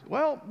like us.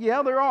 Well,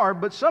 yeah, there are,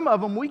 but some of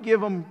them we give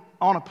them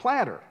on a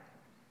platter.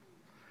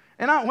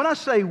 And when I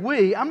say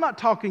we, I'm not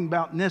talking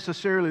about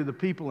necessarily the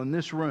people in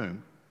this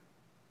room.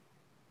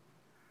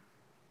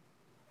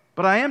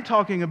 But I am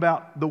talking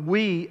about the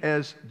we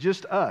as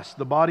just us,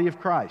 the body of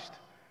Christ.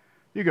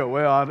 You go,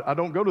 well, I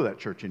don't go to that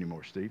church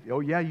anymore, Steve. Oh,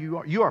 yeah, you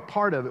are. You are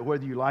part of it,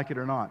 whether you like it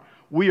or not.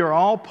 We are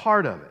all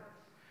part of it.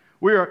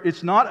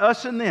 It's not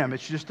us and them,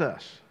 it's just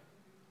us.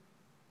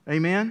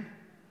 Amen?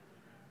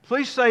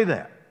 Please say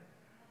that.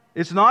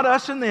 It's not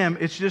us and them,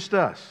 it's just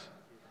us.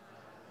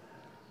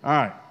 All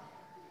right.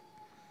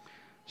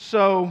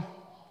 So,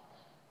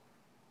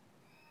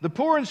 the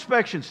poor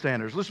inspection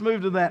standards, let's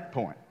move to that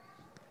point.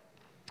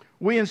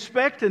 We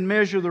inspect and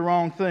measure the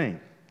wrong thing.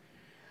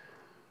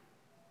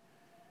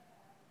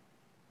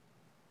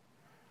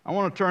 I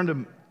want to turn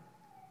to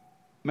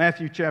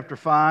Matthew chapter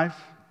 5,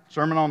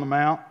 Sermon on the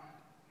Mount.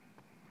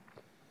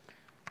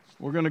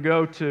 We're going to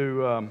go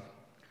to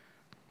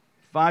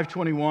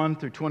 5:21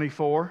 through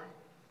 24.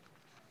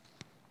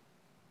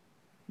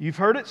 You've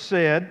heard it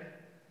said,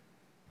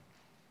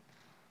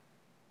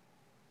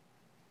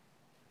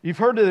 you've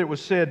heard that it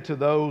was said to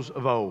those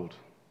of old.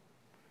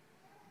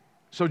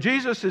 So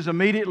Jesus is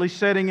immediately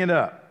setting it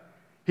up.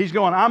 He's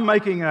going, I'm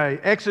making an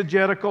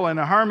exegetical and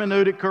a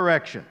hermeneutic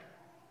correction.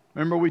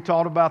 Remember we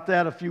talked about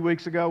that a few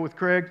weeks ago with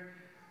Craig?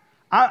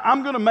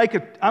 I'm going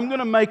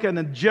to make an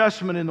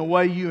adjustment in the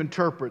way you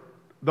interpret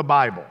the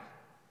Bible.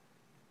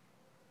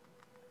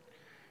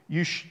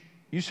 You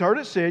heard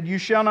it said, you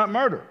shall not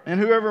murder, and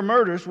whoever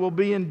murders will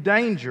be in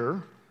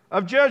danger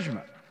of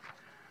judgment.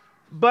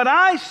 But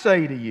I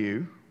say to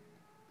you,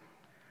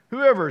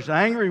 whoever is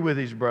angry with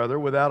his brother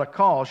without a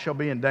cause shall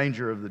be in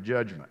danger of the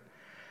judgment.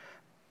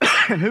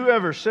 And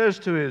whoever says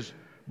to his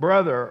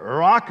brother,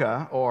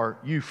 Raka, or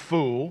you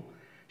fool,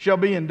 shall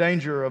be in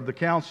danger of the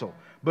council.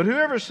 But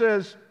whoever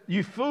says,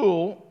 you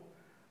fool,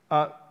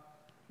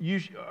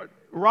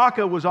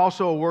 Raka was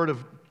also a word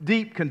of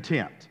deep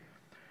contempt.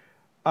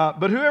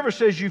 But whoever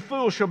says, you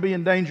fool, shall be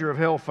in danger of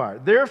hellfire.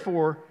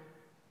 Therefore,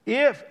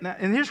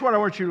 and here's what I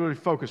want you to really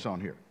focus on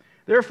here.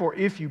 Therefore,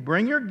 if you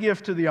bring your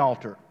gift to the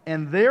altar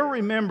and there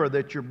remember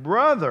that your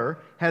brother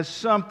has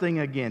something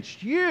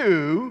against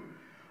you,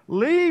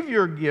 leave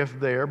your gift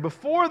there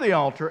before the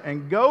altar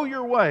and go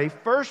your way.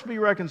 First be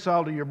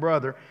reconciled to your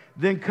brother,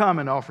 then come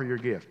and offer your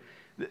gift.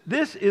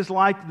 This is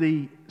like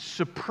the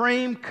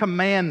supreme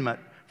commandment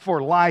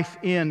for life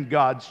in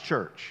God's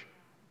church.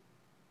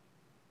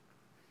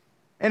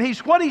 And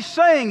what he's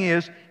saying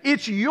is,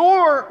 it's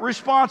your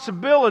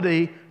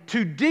responsibility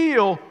to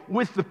deal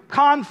with the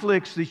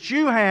conflicts that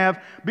you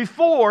have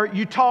before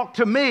you talk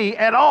to me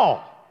at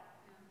all.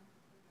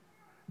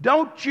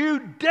 Don't you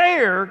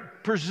dare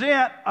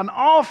present an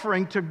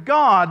offering to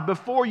God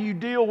before you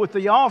deal with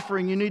the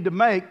offering you need to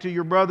make to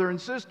your brother and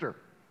sister.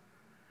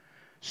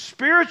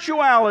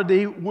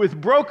 Spirituality with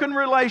broken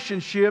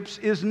relationships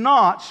is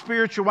not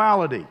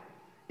spirituality.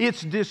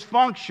 It's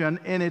dysfunction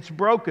and it's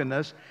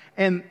brokenness.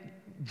 And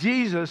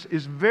Jesus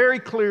is very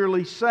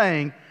clearly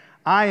saying,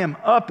 I am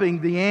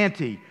upping the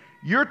ante.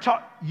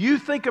 You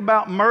think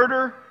about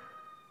murder,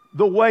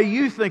 the way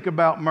you think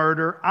about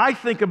murder. I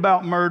think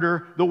about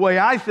murder the way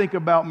I think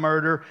about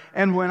murder.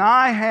 And when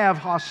I have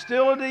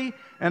hostility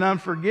and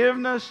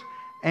unforgiveness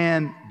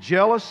and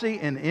jealousy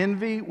and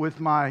envy with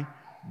my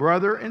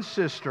brother and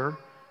sister,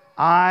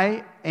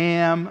 I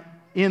am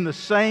in the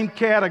same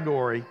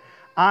category.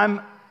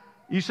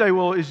 You say,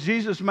 well, is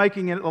Jesus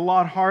making it a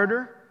lot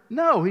harder?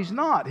 No, He's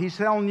not. He's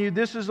telling you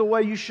this is the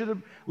way you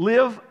should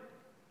live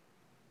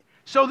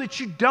so that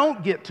you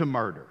don't get to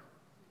murder.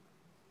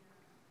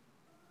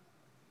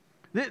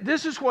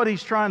 This is what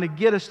He's trying to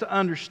get us to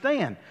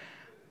understand.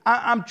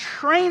 I'm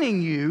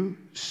training you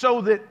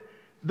so that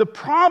the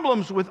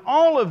problems with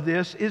all of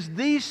this is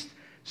these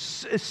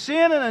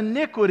sin and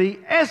iniquity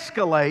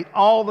escalate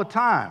all the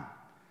time.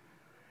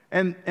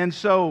 And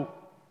so,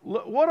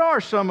 what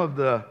are some of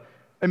the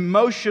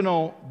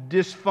emotional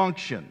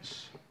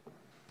dysfunctions?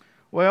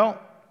 Well,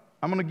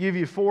 I'm going to give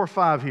you 4 or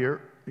 5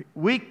 here.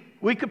 We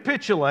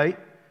capitulate.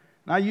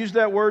 And I use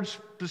that word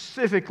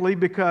specifically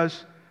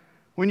because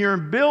when you're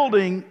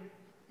building,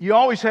 you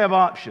always have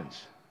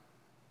options.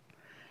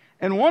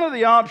 And one of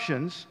the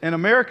options, and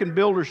American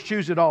builders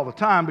choose it all the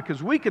time,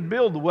 because we could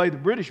build the way the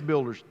British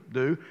builders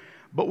do,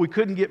 but we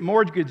couldn't get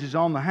mortgages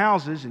on the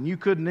houses, and you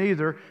couldn't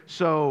either.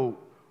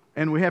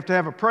 And we have to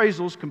have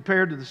appraisals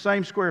compared to the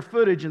same square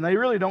footage, and they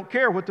really don't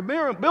care what the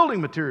building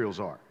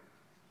materials are.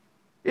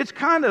 It's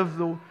kind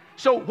of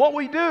so what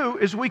we do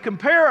is we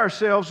compare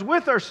ourselves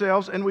with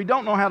ourselves, and we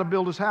don't know how to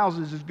build us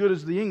houses as good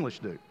as the English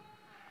do.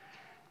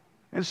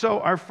 And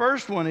so our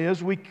first one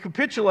is we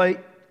capitulate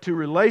to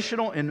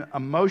relational and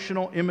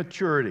emotional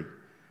immaturity,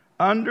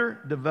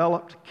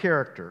 underdeveloped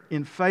character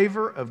in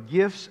favor of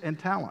gifts and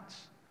talents.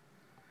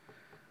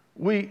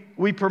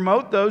 We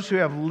promote those who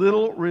have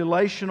little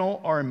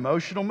relational or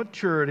emotional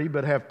maturity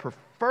but have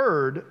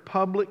preferred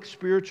public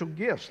spiritual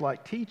gifts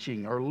like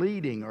teaching or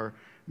leading or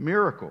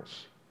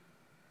miracles.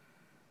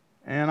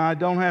 And I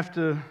don't have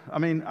to,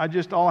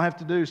 all I have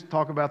to do is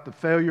talk about the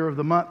failure of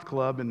the month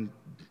club in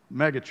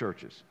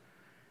megachurches.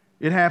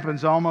 It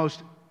happens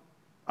almost,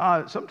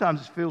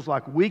 sometimes it feels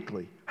like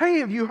weekly. Hey,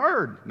 have you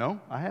heard?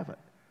 No, I haven't.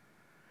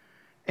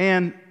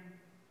 And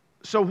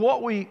so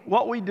what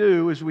we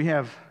do is we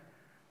have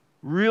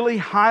really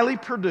highly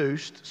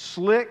produced,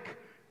 slick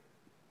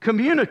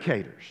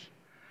communicators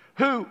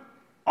who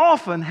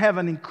often have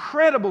an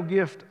incredible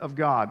gift of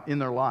God in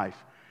their life.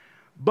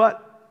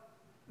 But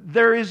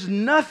there is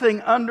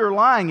nothing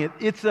underlying it.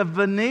 It's a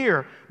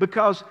veneer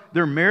because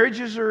their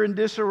marriages are in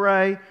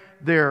disarray,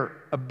 their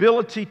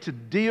ability to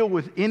deal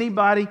with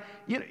anybody.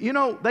 You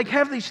know, they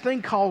have these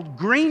things called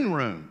green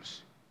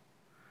rooms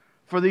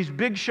for these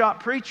big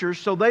shot preachers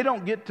so they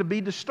don't get to be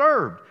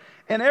disturbed.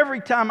 And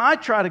every time I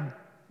try to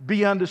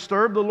be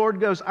undisturbed, the Lord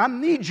goes, I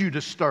need you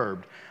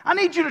disturbed. I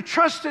need you to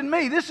trust in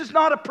me. This is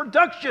not a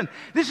production.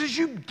 This is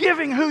you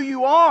giving who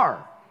you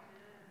are.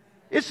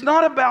 It's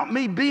not about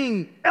me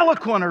being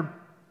eloquent or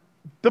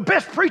the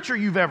best preacher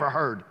you've ever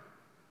heard.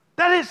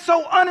 That is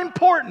so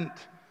unimportant.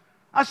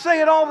 I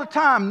say it all the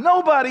time.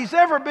 Nobody's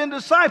ever been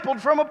discipled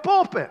from a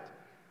pulpit.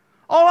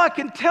 All I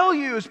can tell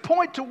you is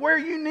point to where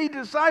you need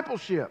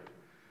discipleship.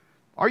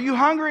 Are you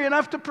hungry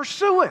enough to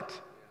pursue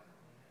it?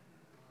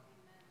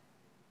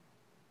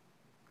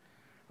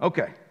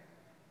 Okay.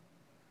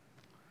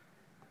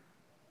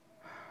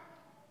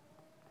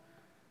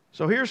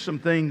 So here's some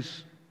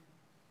things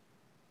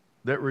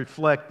that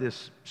reflect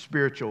this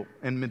spiritual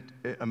and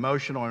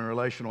emotional and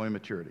relational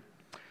immaturity.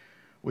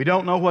 We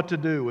don't know what to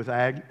do with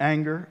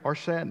anger or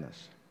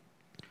sadness.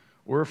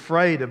 We're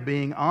afraid of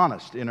being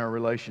honest in our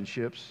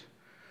relationships.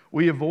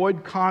 We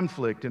avoid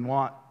conflict and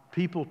want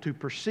people to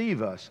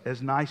perceive us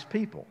as nice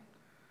people.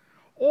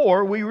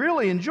 Or we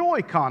really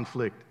enjoy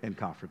conflict and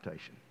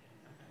confrontation.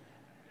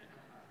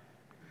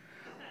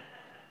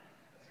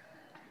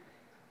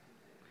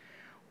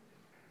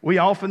 We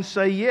often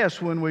say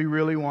yes when we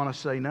really want to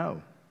say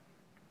no.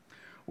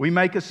 We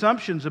make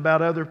assumptions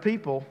about other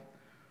people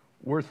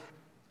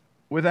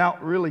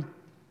without really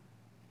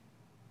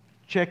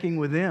checking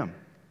with them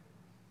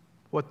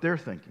what they're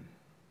thinking.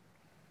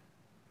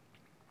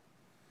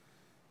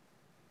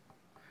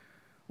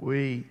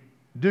 We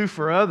do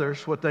for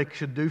others what they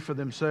should do for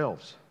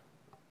themselves.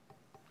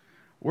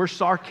 We're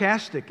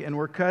sarcastic and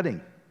we're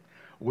cutting.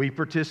 We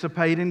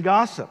participate in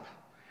gossip.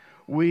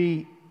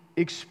 We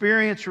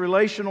experience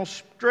relational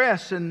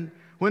stress, and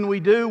when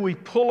we do, we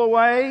pull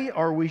away,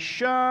 or we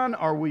shun,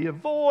 or we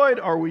avoid,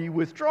 or we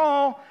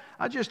withdraw.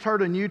 I just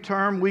heard a new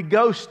term, we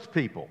ghost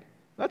people.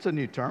 That's a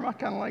new term, I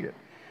kind of like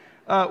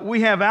it.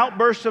 We have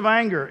outbursts of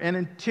anger and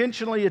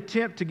intentionally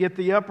attempt to get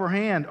the upper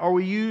hand, or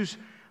we use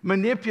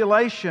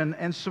manipulation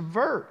and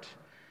subvert.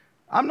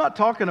 I'm not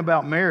talking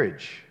about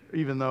marriage,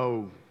 even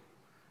though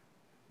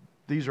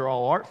these are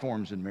all art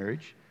forms in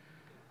marriage.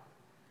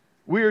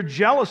 We are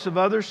jealous of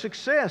others'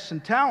 success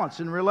and talents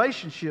and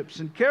relationships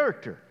and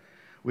character.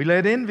 We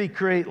let envy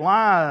create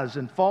lies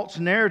and false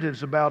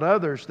narratives about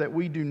others that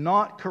we do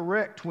not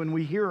correct when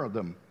we hear of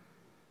them.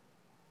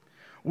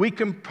 We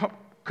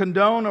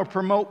condone or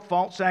promote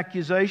false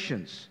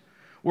accusations.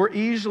 We're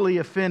easily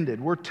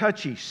offended. We're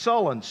touchy,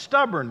 sullen,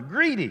 stubborn,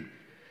 greedy.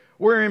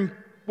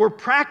 We're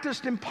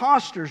practiced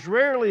imposters,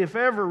 rarely, if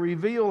ever,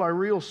 reveal our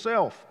real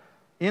self,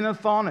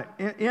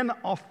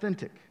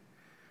 inauthentic.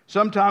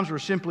 Sometimes we're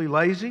simply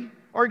lazy,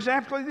 or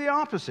exactly the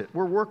opposite.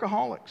 We're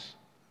workaholics.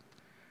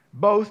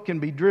 Both can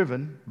be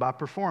driven by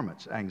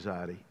performance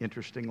anxiety,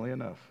 interestingly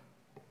enough.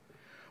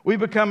 We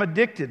become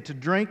addicted to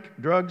drink,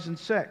 drugs, and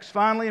sex.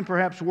 Finally, and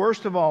perhaps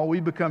worst of all, we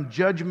become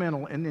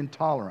judgmental and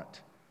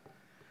intolerant.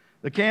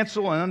 The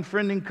cancel and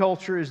unfriending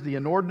culture is the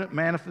inordinate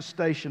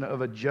manifestation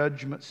of a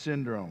judgment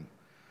syndrome.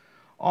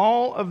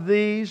 All of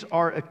these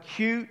are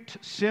acute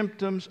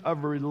symptoms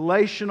of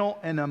relational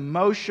and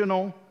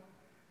emotional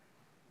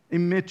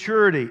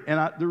immaturity.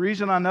 And the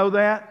reason I know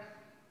that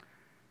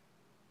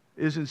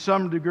is, in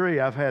some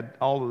degree, I've had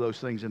all of those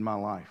things in my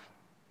life.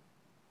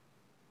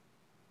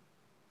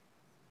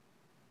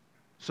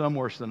 Some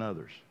worse than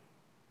others.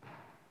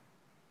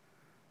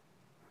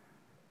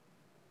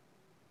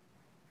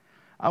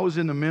 I was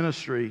in the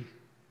ministry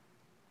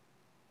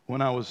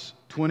when I was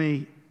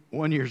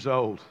 21 years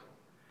old.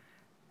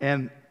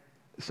 And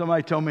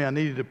somebody told me I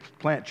needed to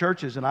plant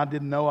churches, and I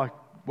didn't know I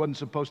wasn't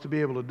supposed to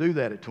be able to do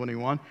that at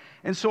 21.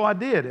 And so I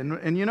did.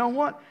 And you know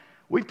what?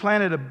 We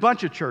planted a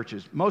bunch of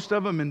churches, most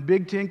of them in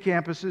Big Ten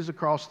campuses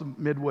across the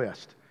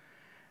Midwest.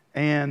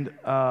 And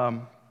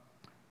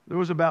there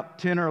was about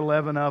 10 or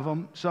 11 of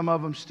them. Some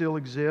of them still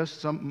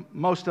exist.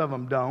 Most of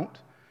them don't.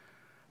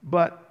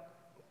 But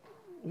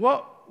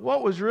what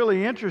was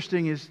really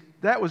interesting is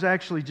that was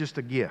actually just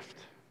a gift.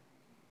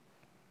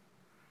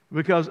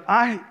 Because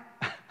I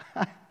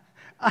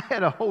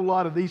had a whole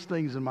lot of these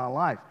things in my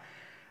life.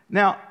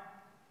 Now,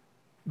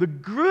 the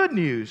good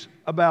news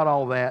about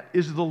all that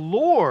is the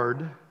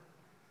Lord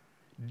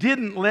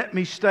didn't let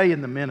me stay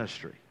in the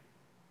ministry.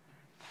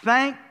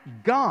 Thank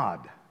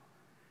God.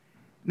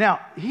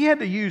 Now, He had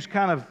to use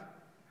kind of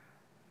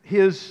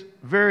His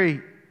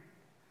very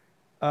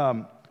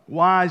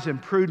wise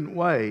and prudent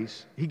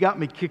ways. He got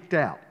me kicked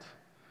out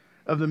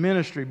of the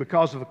ministry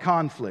because of a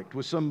conflict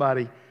with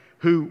somebody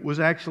who was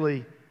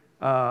actually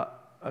a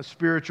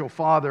spiritual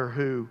father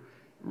who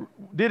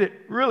did it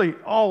really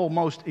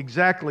almost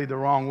exactly the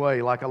wrong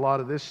way, like a lot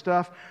of this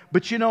stuff.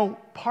 But you know,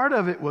 part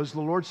of it was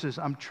the Lord says,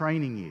 I'm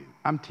training you.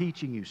 I'm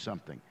teaching you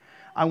something.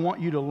 I want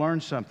you to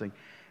learn something.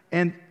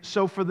 And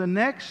so for the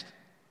next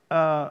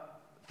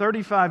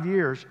 35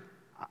 years,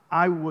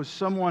 I was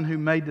someone who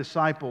made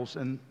disciples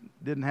and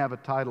didn't have a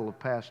title of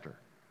pastor.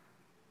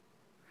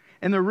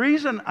 And the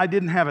reason I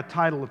didn't have a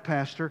title of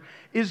pastor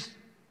is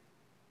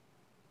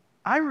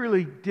I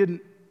really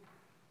didn't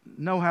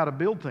know how to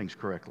build things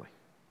correctly.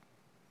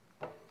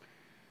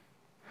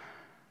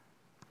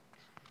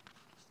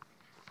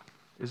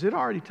 Is it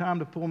already time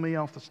to pull me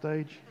off the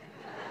stage?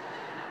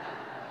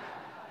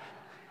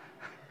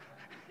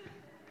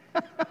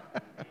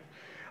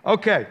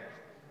 Okay.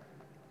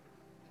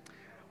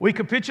 We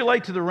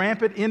capitulate to the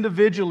rampant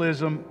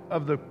individualism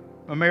of the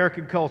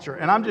American culture.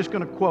 And I'm just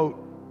going to quote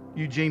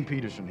Eugene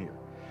Peterson here.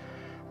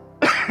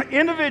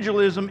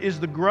 Individualism is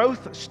the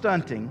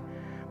growth-stunting,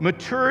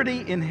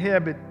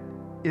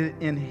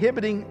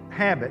 maturity-inhibiting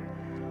habit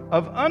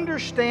of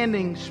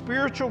understanding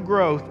spiritual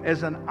growth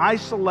as an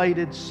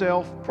isolated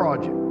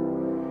self-project.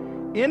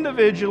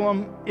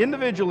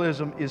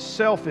 Individualism is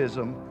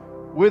selfism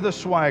with a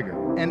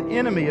swagger, an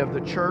enemy of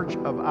the church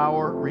of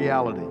our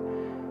reality.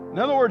 In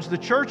other words, the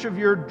church of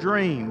your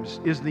dreams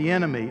is the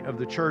enemy of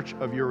the church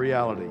of your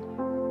reality.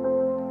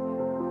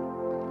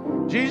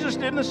 Jesus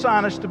didn't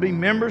assign us to be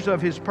members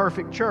of His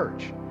perfect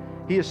church.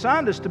 He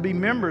assigned us to be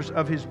members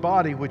of His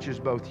body, which is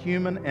both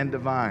human and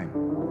divine.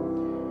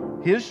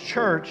 His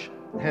church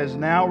has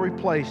now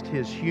replaced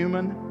His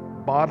human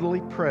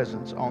bodily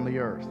presence on the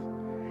earth.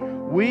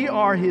 We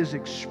are His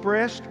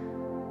expressed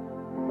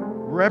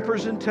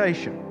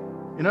representation.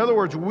 In other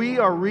words, we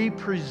are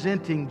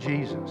representing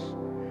Jesus.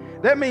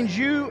 That means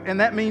you and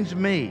that means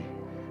me.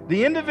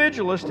 The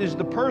individualist is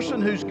the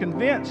person who's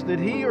convinced that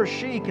he or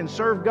she can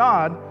serve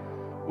God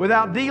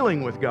without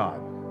dealing with God.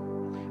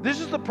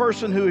 This is the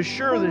person who is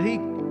sure that he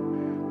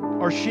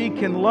or she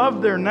can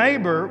love their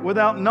neighbor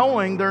without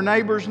knowing their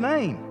neighbor's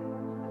name.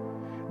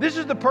 This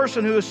is the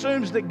person who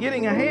assumes that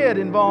getting ahead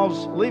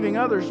involves leaving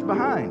others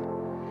behind.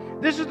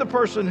 This is the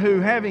person who,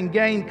 having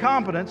gained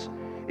competence,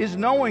 is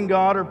knowing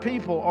God or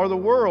people or the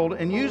world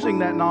and using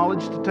that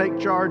knowledge to take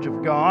charge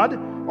of God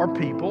or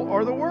people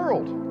or the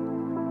world.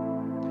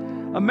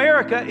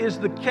 America is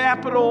the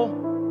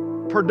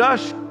capital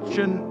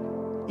production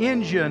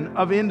engine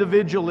of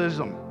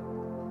individualism.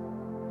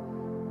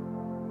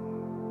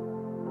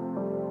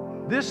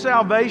 This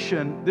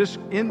salvation, this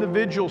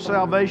individual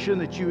salvation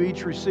that you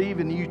each receive,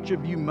 and each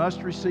of you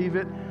must receive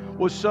it,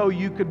 was so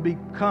you could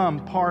become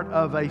part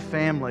of a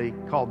family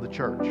called the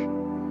church.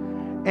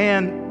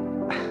 And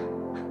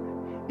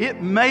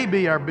it may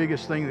be our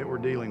biggest thing that we're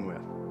dealing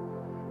with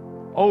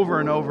over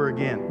and over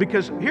again.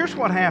 Because here's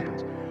what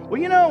happens.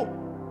 Well,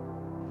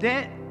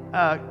 did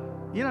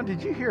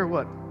you hear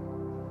what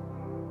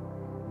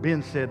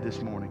Ben said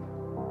this morning?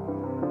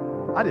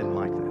 I didn't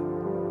like that.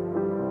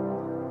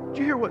 Did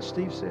you hear what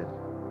Steve said?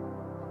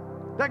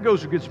 That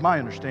goes against my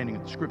understanding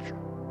of the Scripture.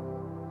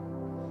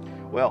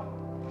 Well,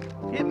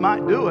 it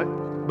might do it,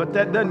 but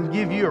that doesn't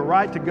give you a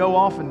right to go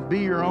off and be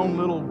your own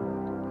little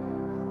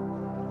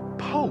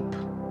pope.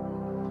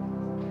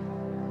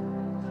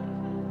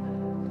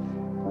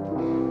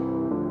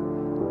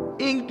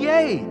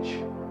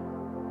 Engage.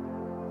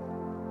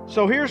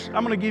 So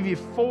I'm going to give you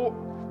 4.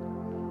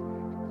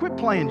 Quit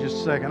playing just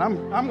a second.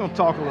 I'm going to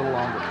talk a little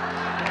longer.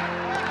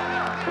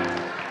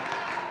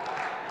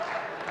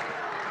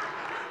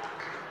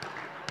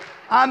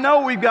 I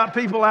know we've got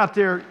people out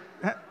there.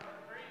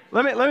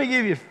 Let me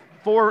give you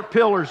 4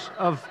 pillars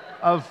of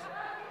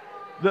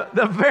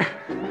the very.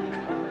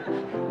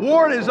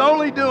 Warren is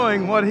only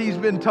doing what he's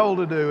been told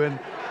to do, and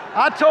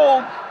I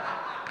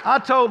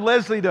told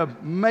Leslie to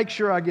make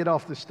sure I get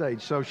off the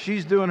stage. So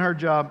she's doing her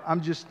job.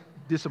 I'm just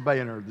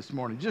disobeying her this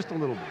morning, just a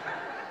little bit.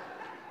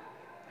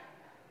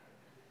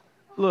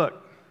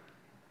 Look,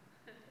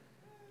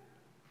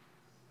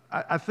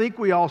 I think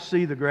we all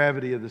see the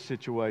gravity of the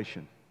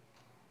situation.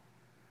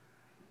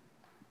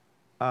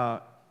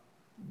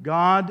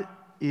 God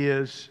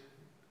is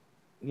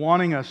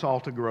wanting us all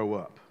to grow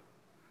up.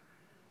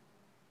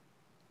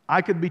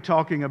 I could be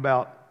talking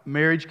about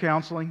marriage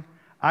counseling.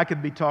 I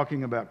could be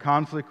talking about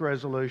conflict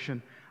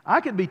resolution.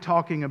 I could be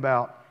talking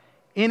about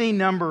any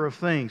number of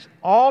things.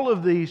 All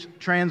of these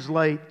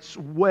translates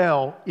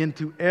well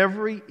into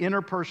every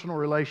interpersonal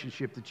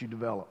relationship that you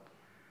develop.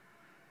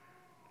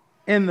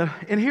 And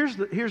here's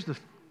the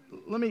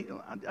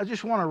I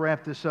just want to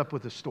wrap this up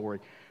with a story.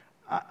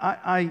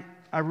 I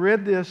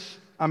read this.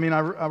 I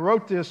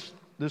wrote this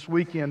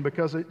weekend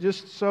because it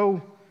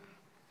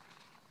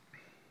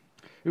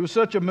was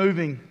such a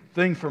moving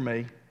thing for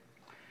me.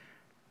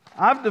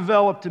 I've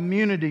developed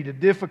immunity to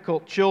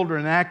difficult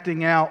children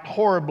acting out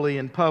horribly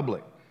in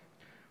public.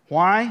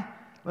 Why?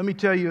 Let me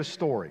tell you a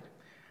story.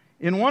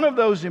 In one of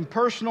those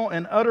impersonal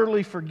and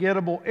utterly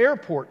forgettable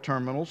airport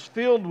terminals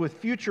filled with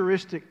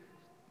futuristic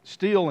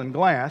steel and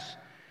glass,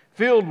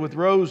 filled with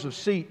rows of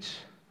seats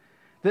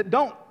that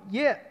don't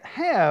yet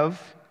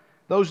have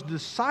those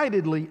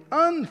decidedly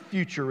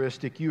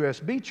unfuturistic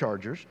USB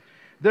chargers,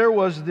 there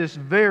was this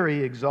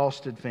very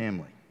exhausted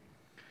family.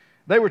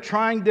 They were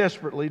trying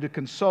desperately to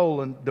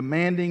console a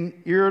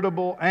demanding,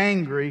 irritable,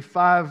 angry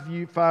 5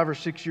 or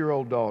 6 year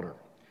old daughter.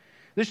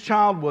 This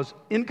child was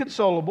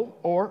inconsolable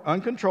or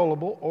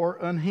uncontrollable or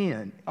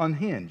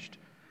unhinged.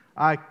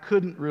 I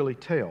couldn't really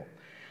tell.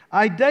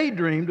 I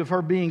daydreamed of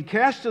her being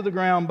cast to the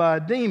ground by a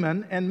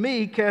demon and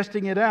me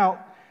casting it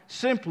out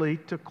simply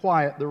to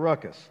quiet the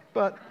ruckus.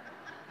 But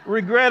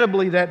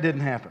regrettably, that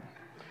didn't happen.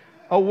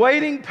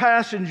 Awaiting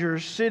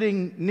passengers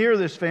sitting near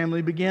this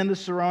family began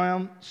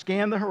to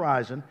scan the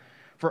horizon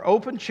for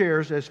open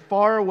chairs as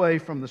far away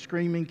from the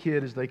screaming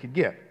kid as they could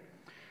get.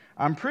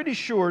 I'm pretty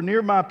sure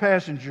nearby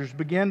passengers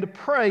began to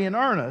pray in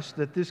earnest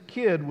that this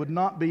kid would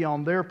not be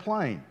on their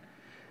plane.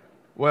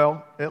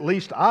 Well, at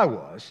least I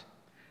was.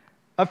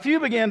 A few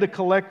began to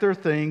collect their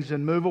things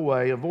and move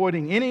away,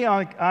 avoiding any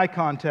eye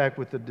contact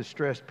with the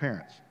distressed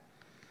parents.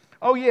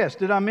 Oh yes,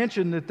 did I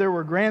mention that there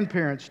were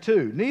grandparents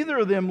too? Neither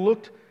of them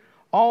looked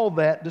all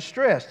that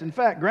distressed. In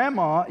fact,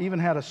 Grandma even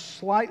had a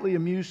slightly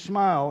amused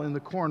smile in the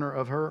corner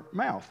of her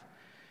mouth.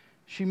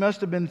 She must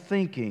have been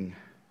thinking,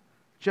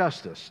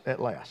 justice at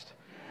last.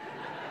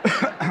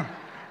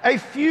 A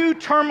few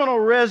terminal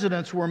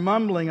residents were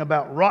mumbling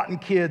about rotten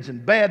kids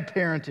and bad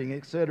parenting,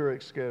 etc.,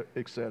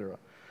 etc.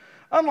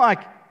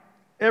 Unlike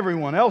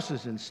everyone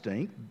else's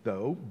instinct,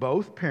 though,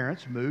 both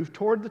parents moved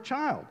toward the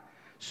child,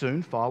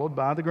 soon followed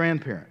by the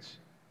grandparents.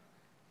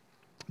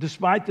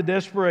 Despite the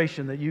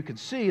desperation that you could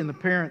see in the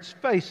parents'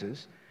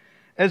 faces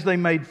as they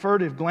made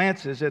furtive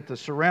glances at the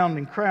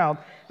surrounding crowd,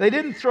 they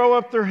didn't throw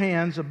up their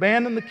hands,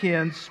 abandon the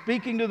kids,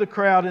 speaking to the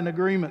crowd in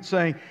agreement,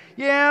 saying,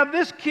 "Yeah,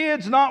 this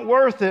kid's not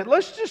worth it.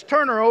 Let's just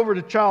turn her over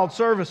to child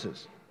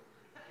services."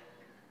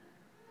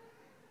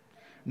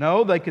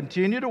 No, they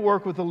continued to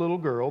work with the little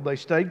girl. They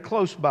stayed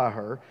close by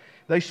her.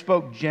 They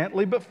spoke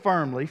gently but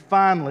firmly.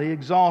 Finally,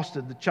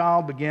 exhausted, the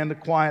child began to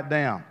quiet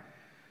down.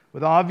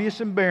 With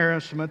obvious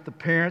embarrassment, the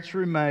parents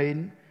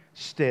remained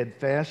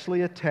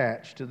steadfastly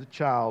attached to the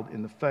child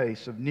in the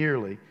face of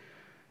nearly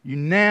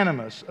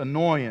unanimous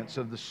annoyance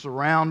of the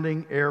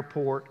surrounding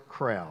airport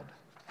crowd.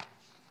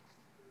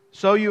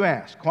 So you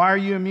ask, why are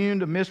you immune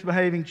to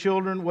misbehaving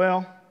children?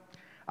 Well,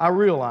 I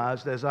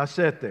realized as I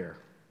sat there,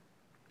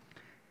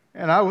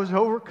 and I was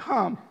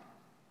overcome,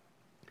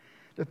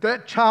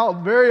 that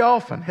child very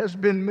often has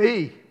been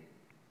me.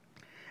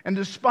 And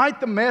despite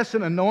the mess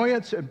and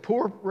annoyance and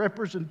poor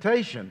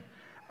representation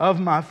of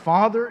my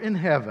Father in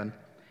heaven,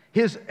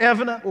 His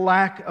evident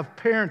lack of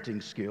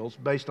parenting skills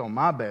based on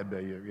my bad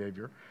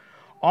behavior,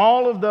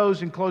 all of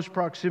those in close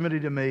proximity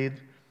to me,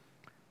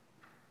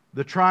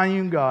 the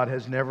triune God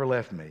has never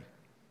left me,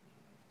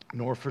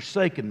 nor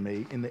forsaken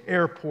me in the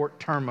airport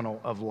terminal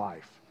of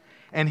life.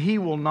 And He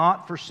will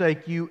not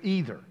forsake you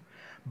either.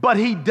 But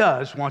He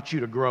does want you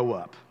to grow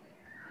up.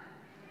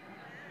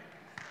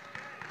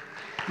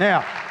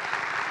 Now,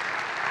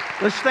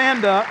 let's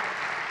stand up.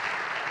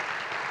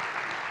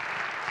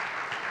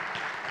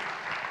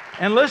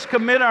 And let's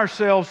commit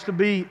ourselves to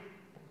be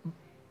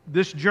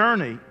this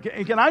journey.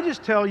 Can I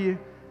just tell you,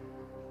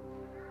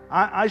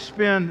 I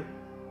spend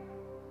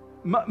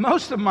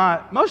most of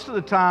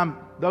the time,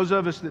 those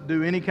of us that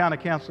do any kind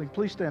of counseling,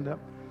 please stand up.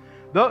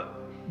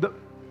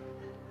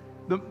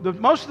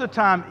 Most of the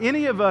time,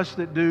 any of us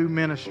that do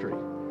ministry,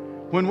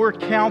 when we're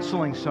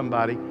counseling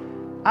somebody,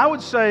 I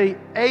would say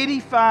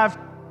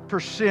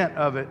 85%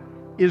 of it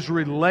is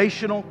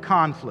relational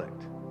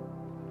conflict.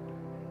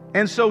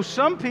 And so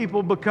some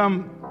people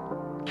become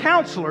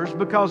counselors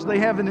because they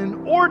have an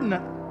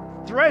inordinate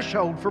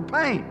threshold for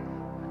pain.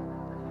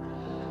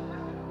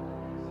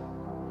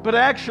 But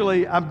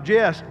actually, I'm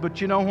jest, but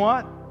you know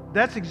what?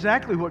 That's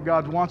exactly what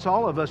God wants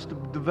all of us to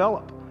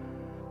develop.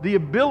 The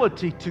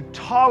ability to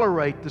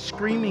tolerate the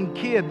screaming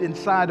kid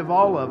inside of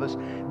all of us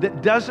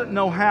that doesn't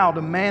know how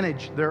to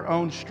manage their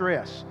own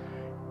stress.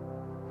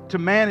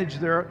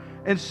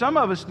 And some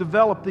of us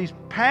develop these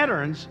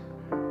patterns.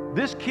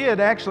 This kid,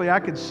 actually, I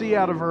could see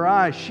out of her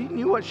eyes, she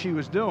knew what she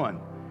was doing.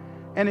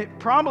 And it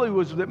probably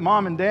was that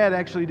mom and dad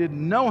actually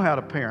didn't know how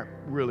to parent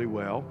really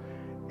well.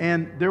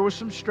 And there were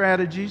some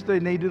strategies they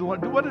needed to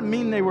learn. It wouldn't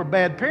mean they were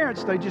bad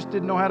parents. They just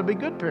didn't know how to be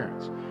good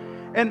parents.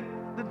 And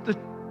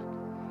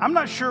I'm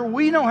not sure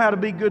we know how to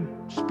be good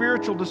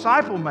spiritual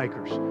disciple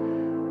makers.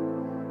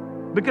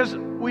 Because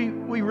we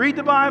read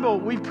the Bible,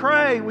 we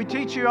pray, we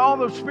teach you all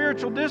those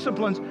spiritual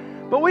disciplines,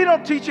 but we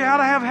don't teach you how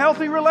to have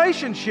healthy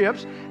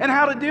relationships and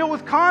how to deal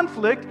with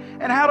conflict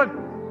and how to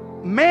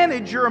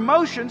manage your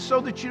emotions so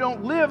that you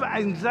don't live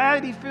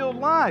anxiety-filled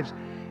lives.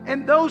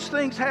 And those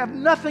things have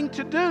nothing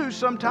to do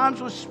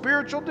sometimes with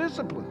spiritual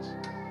disciplines.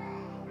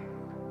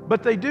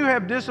 But they do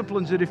have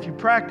disciplines that if you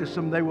practice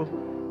them, they will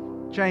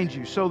change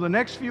you. So the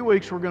next few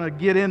weeks, we're going to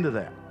get into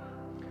that.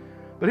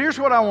 But here's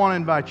what I want to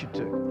invite you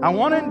to. I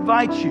want to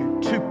invite you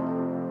to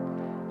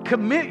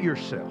commit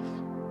yourself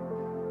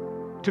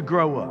to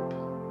grow up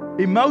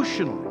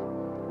emotionally,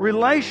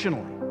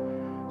 relationally,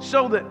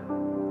 so that,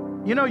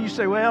 you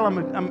say, well,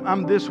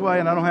 I'm this way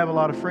and I don't have a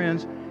lot of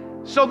friends.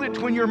 So that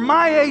when you're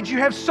my age, you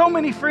have so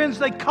many friends,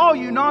 they call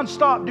you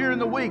nonstop during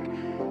the week.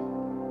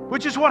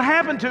 Which is what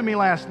happened to me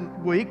last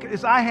week,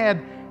 is I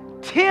had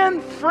 10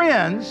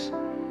 friends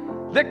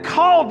that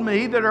called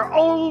me that are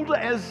old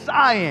as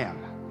I am.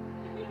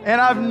 And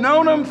I've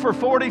known them for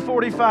 40,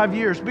 45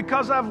 years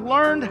because I've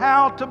learned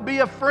how to be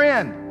a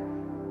friend.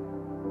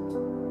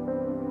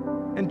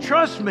 And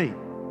trust me,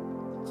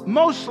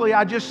 mostly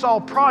I just saw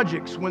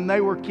projects when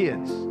they were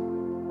kids.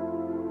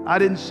 I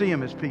didn't see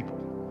them as people,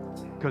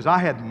 because I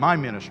had my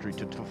ministry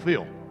to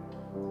fulfill.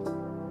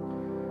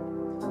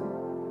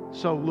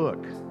 So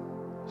look,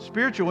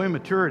 spiritual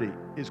immaturity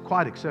is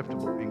quite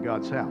acceptable in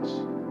God's house.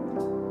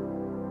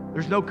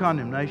 There's no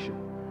condemnation.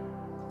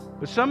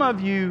 But some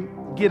of you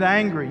get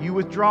angry, you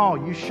withdraw,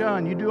 you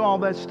shun, you do all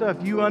that stuff.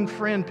 You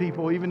unfriend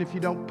people even if you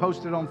don't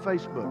post it on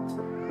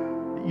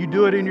Facebook. You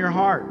do it in your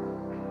heart.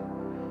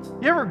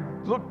 You ever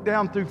look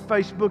down through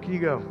Facebook and you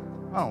go,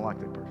 I don't like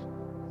that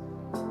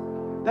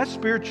person. That's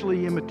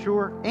spiritually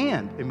immature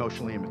and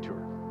emotionally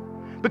immature.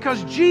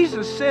 Because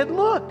Jesus said,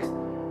 look,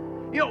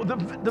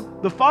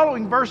 the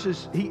following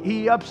verses,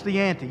 he ups the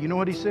ante. You know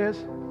what he says?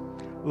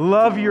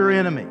 Love your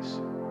enemies.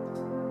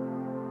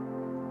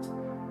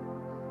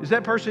 Is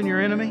that person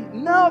your enemy?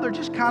 No, they're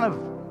just kind of,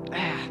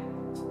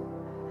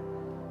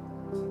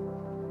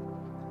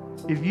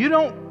 If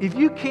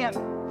you can't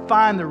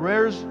find the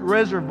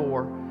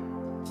reservoir,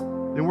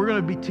 then we're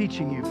going to be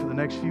teaching you for the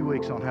next few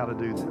weeks on how to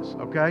do this,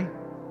 okay?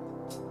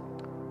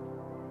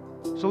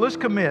 So let's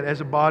commit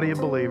as a body of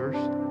believers.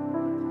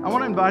 I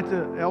want to invite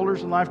the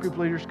elders and life group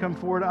leaders to come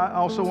forward. I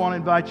also want to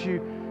invite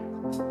you.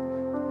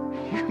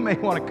 You may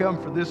want to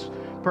come for this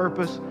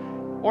purpose,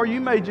 or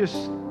you may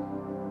just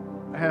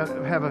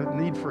have a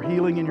need for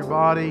healing in your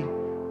body,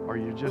 or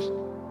you're just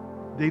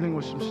dealing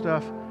with some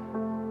stuff.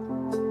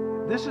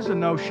 This is a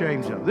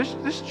no-shame zone.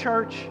 This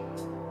church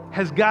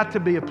has got to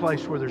be a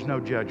place where there's no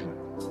judgment.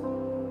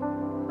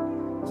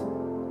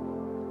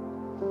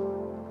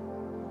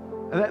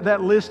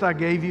 That list I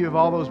gave you of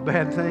all those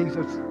bad things,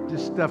 that's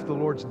just stuff the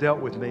Lord's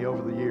dealt with me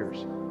over the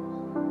years.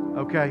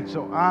 Okay,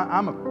 so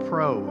I'm a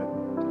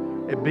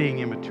pro at being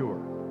immature.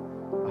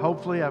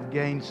 Hopefully I've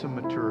gained some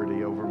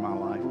maturity over my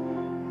life.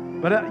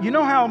 But you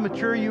know how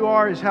mature you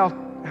are is how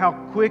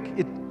quick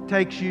it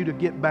takes you to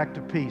get back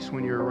to peace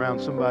when you're around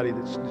somebody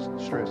that's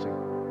stressing.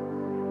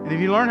 And if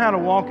you learn how to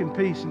walk in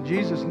peace, and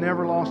Jesus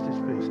never lost his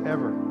peace,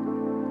 ever.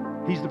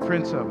 He's the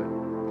Prince of it.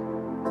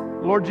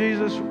 Lord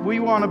Jesus, we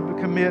want to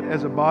commit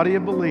as a body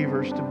of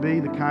believers to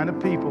be the kind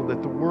of people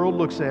that the world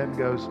looks at and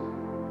goes,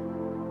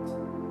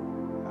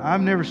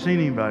 I've never seen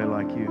anybody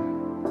like you.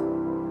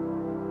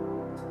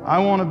 I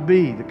want to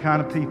be the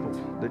kind of people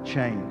that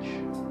change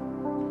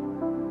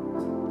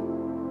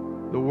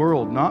the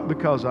world, not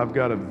because I've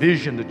got a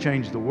vision to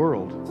change the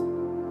world,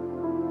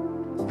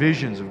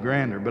 visions of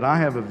grandeur, but I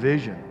have a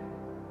vision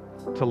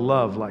to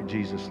love like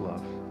Jesus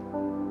loved.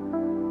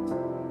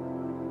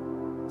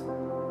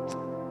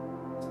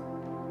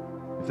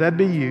 If that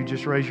be you,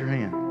 just raise your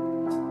hand.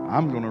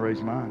 I'm going to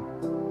raise mine.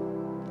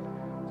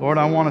 Lord,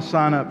 I want to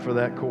sign up for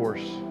that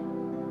course.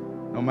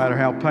 No matter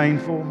how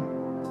painful,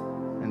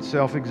 and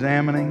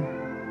self-examining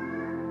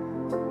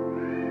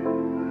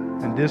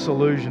and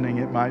disillusioning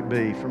it might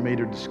be for me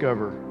to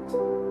discover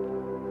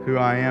who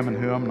I am and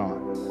who I'm not.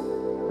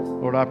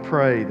 Lord, I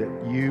pray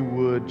that you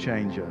would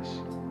change us.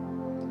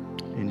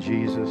 In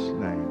Jesus'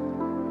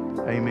 name,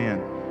 amen.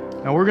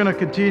 Now we're going to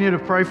continue to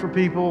pray for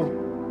people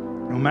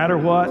no matter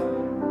what.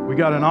 We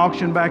got an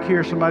auction back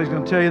here. Somebody's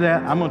going to tell you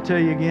that. I'm going to tell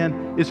you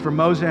again. It's for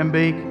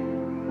Mozambique.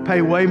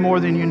 Pay way more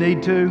than you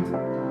need to.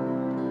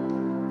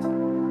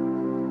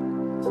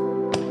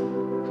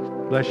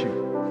 Bless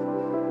you.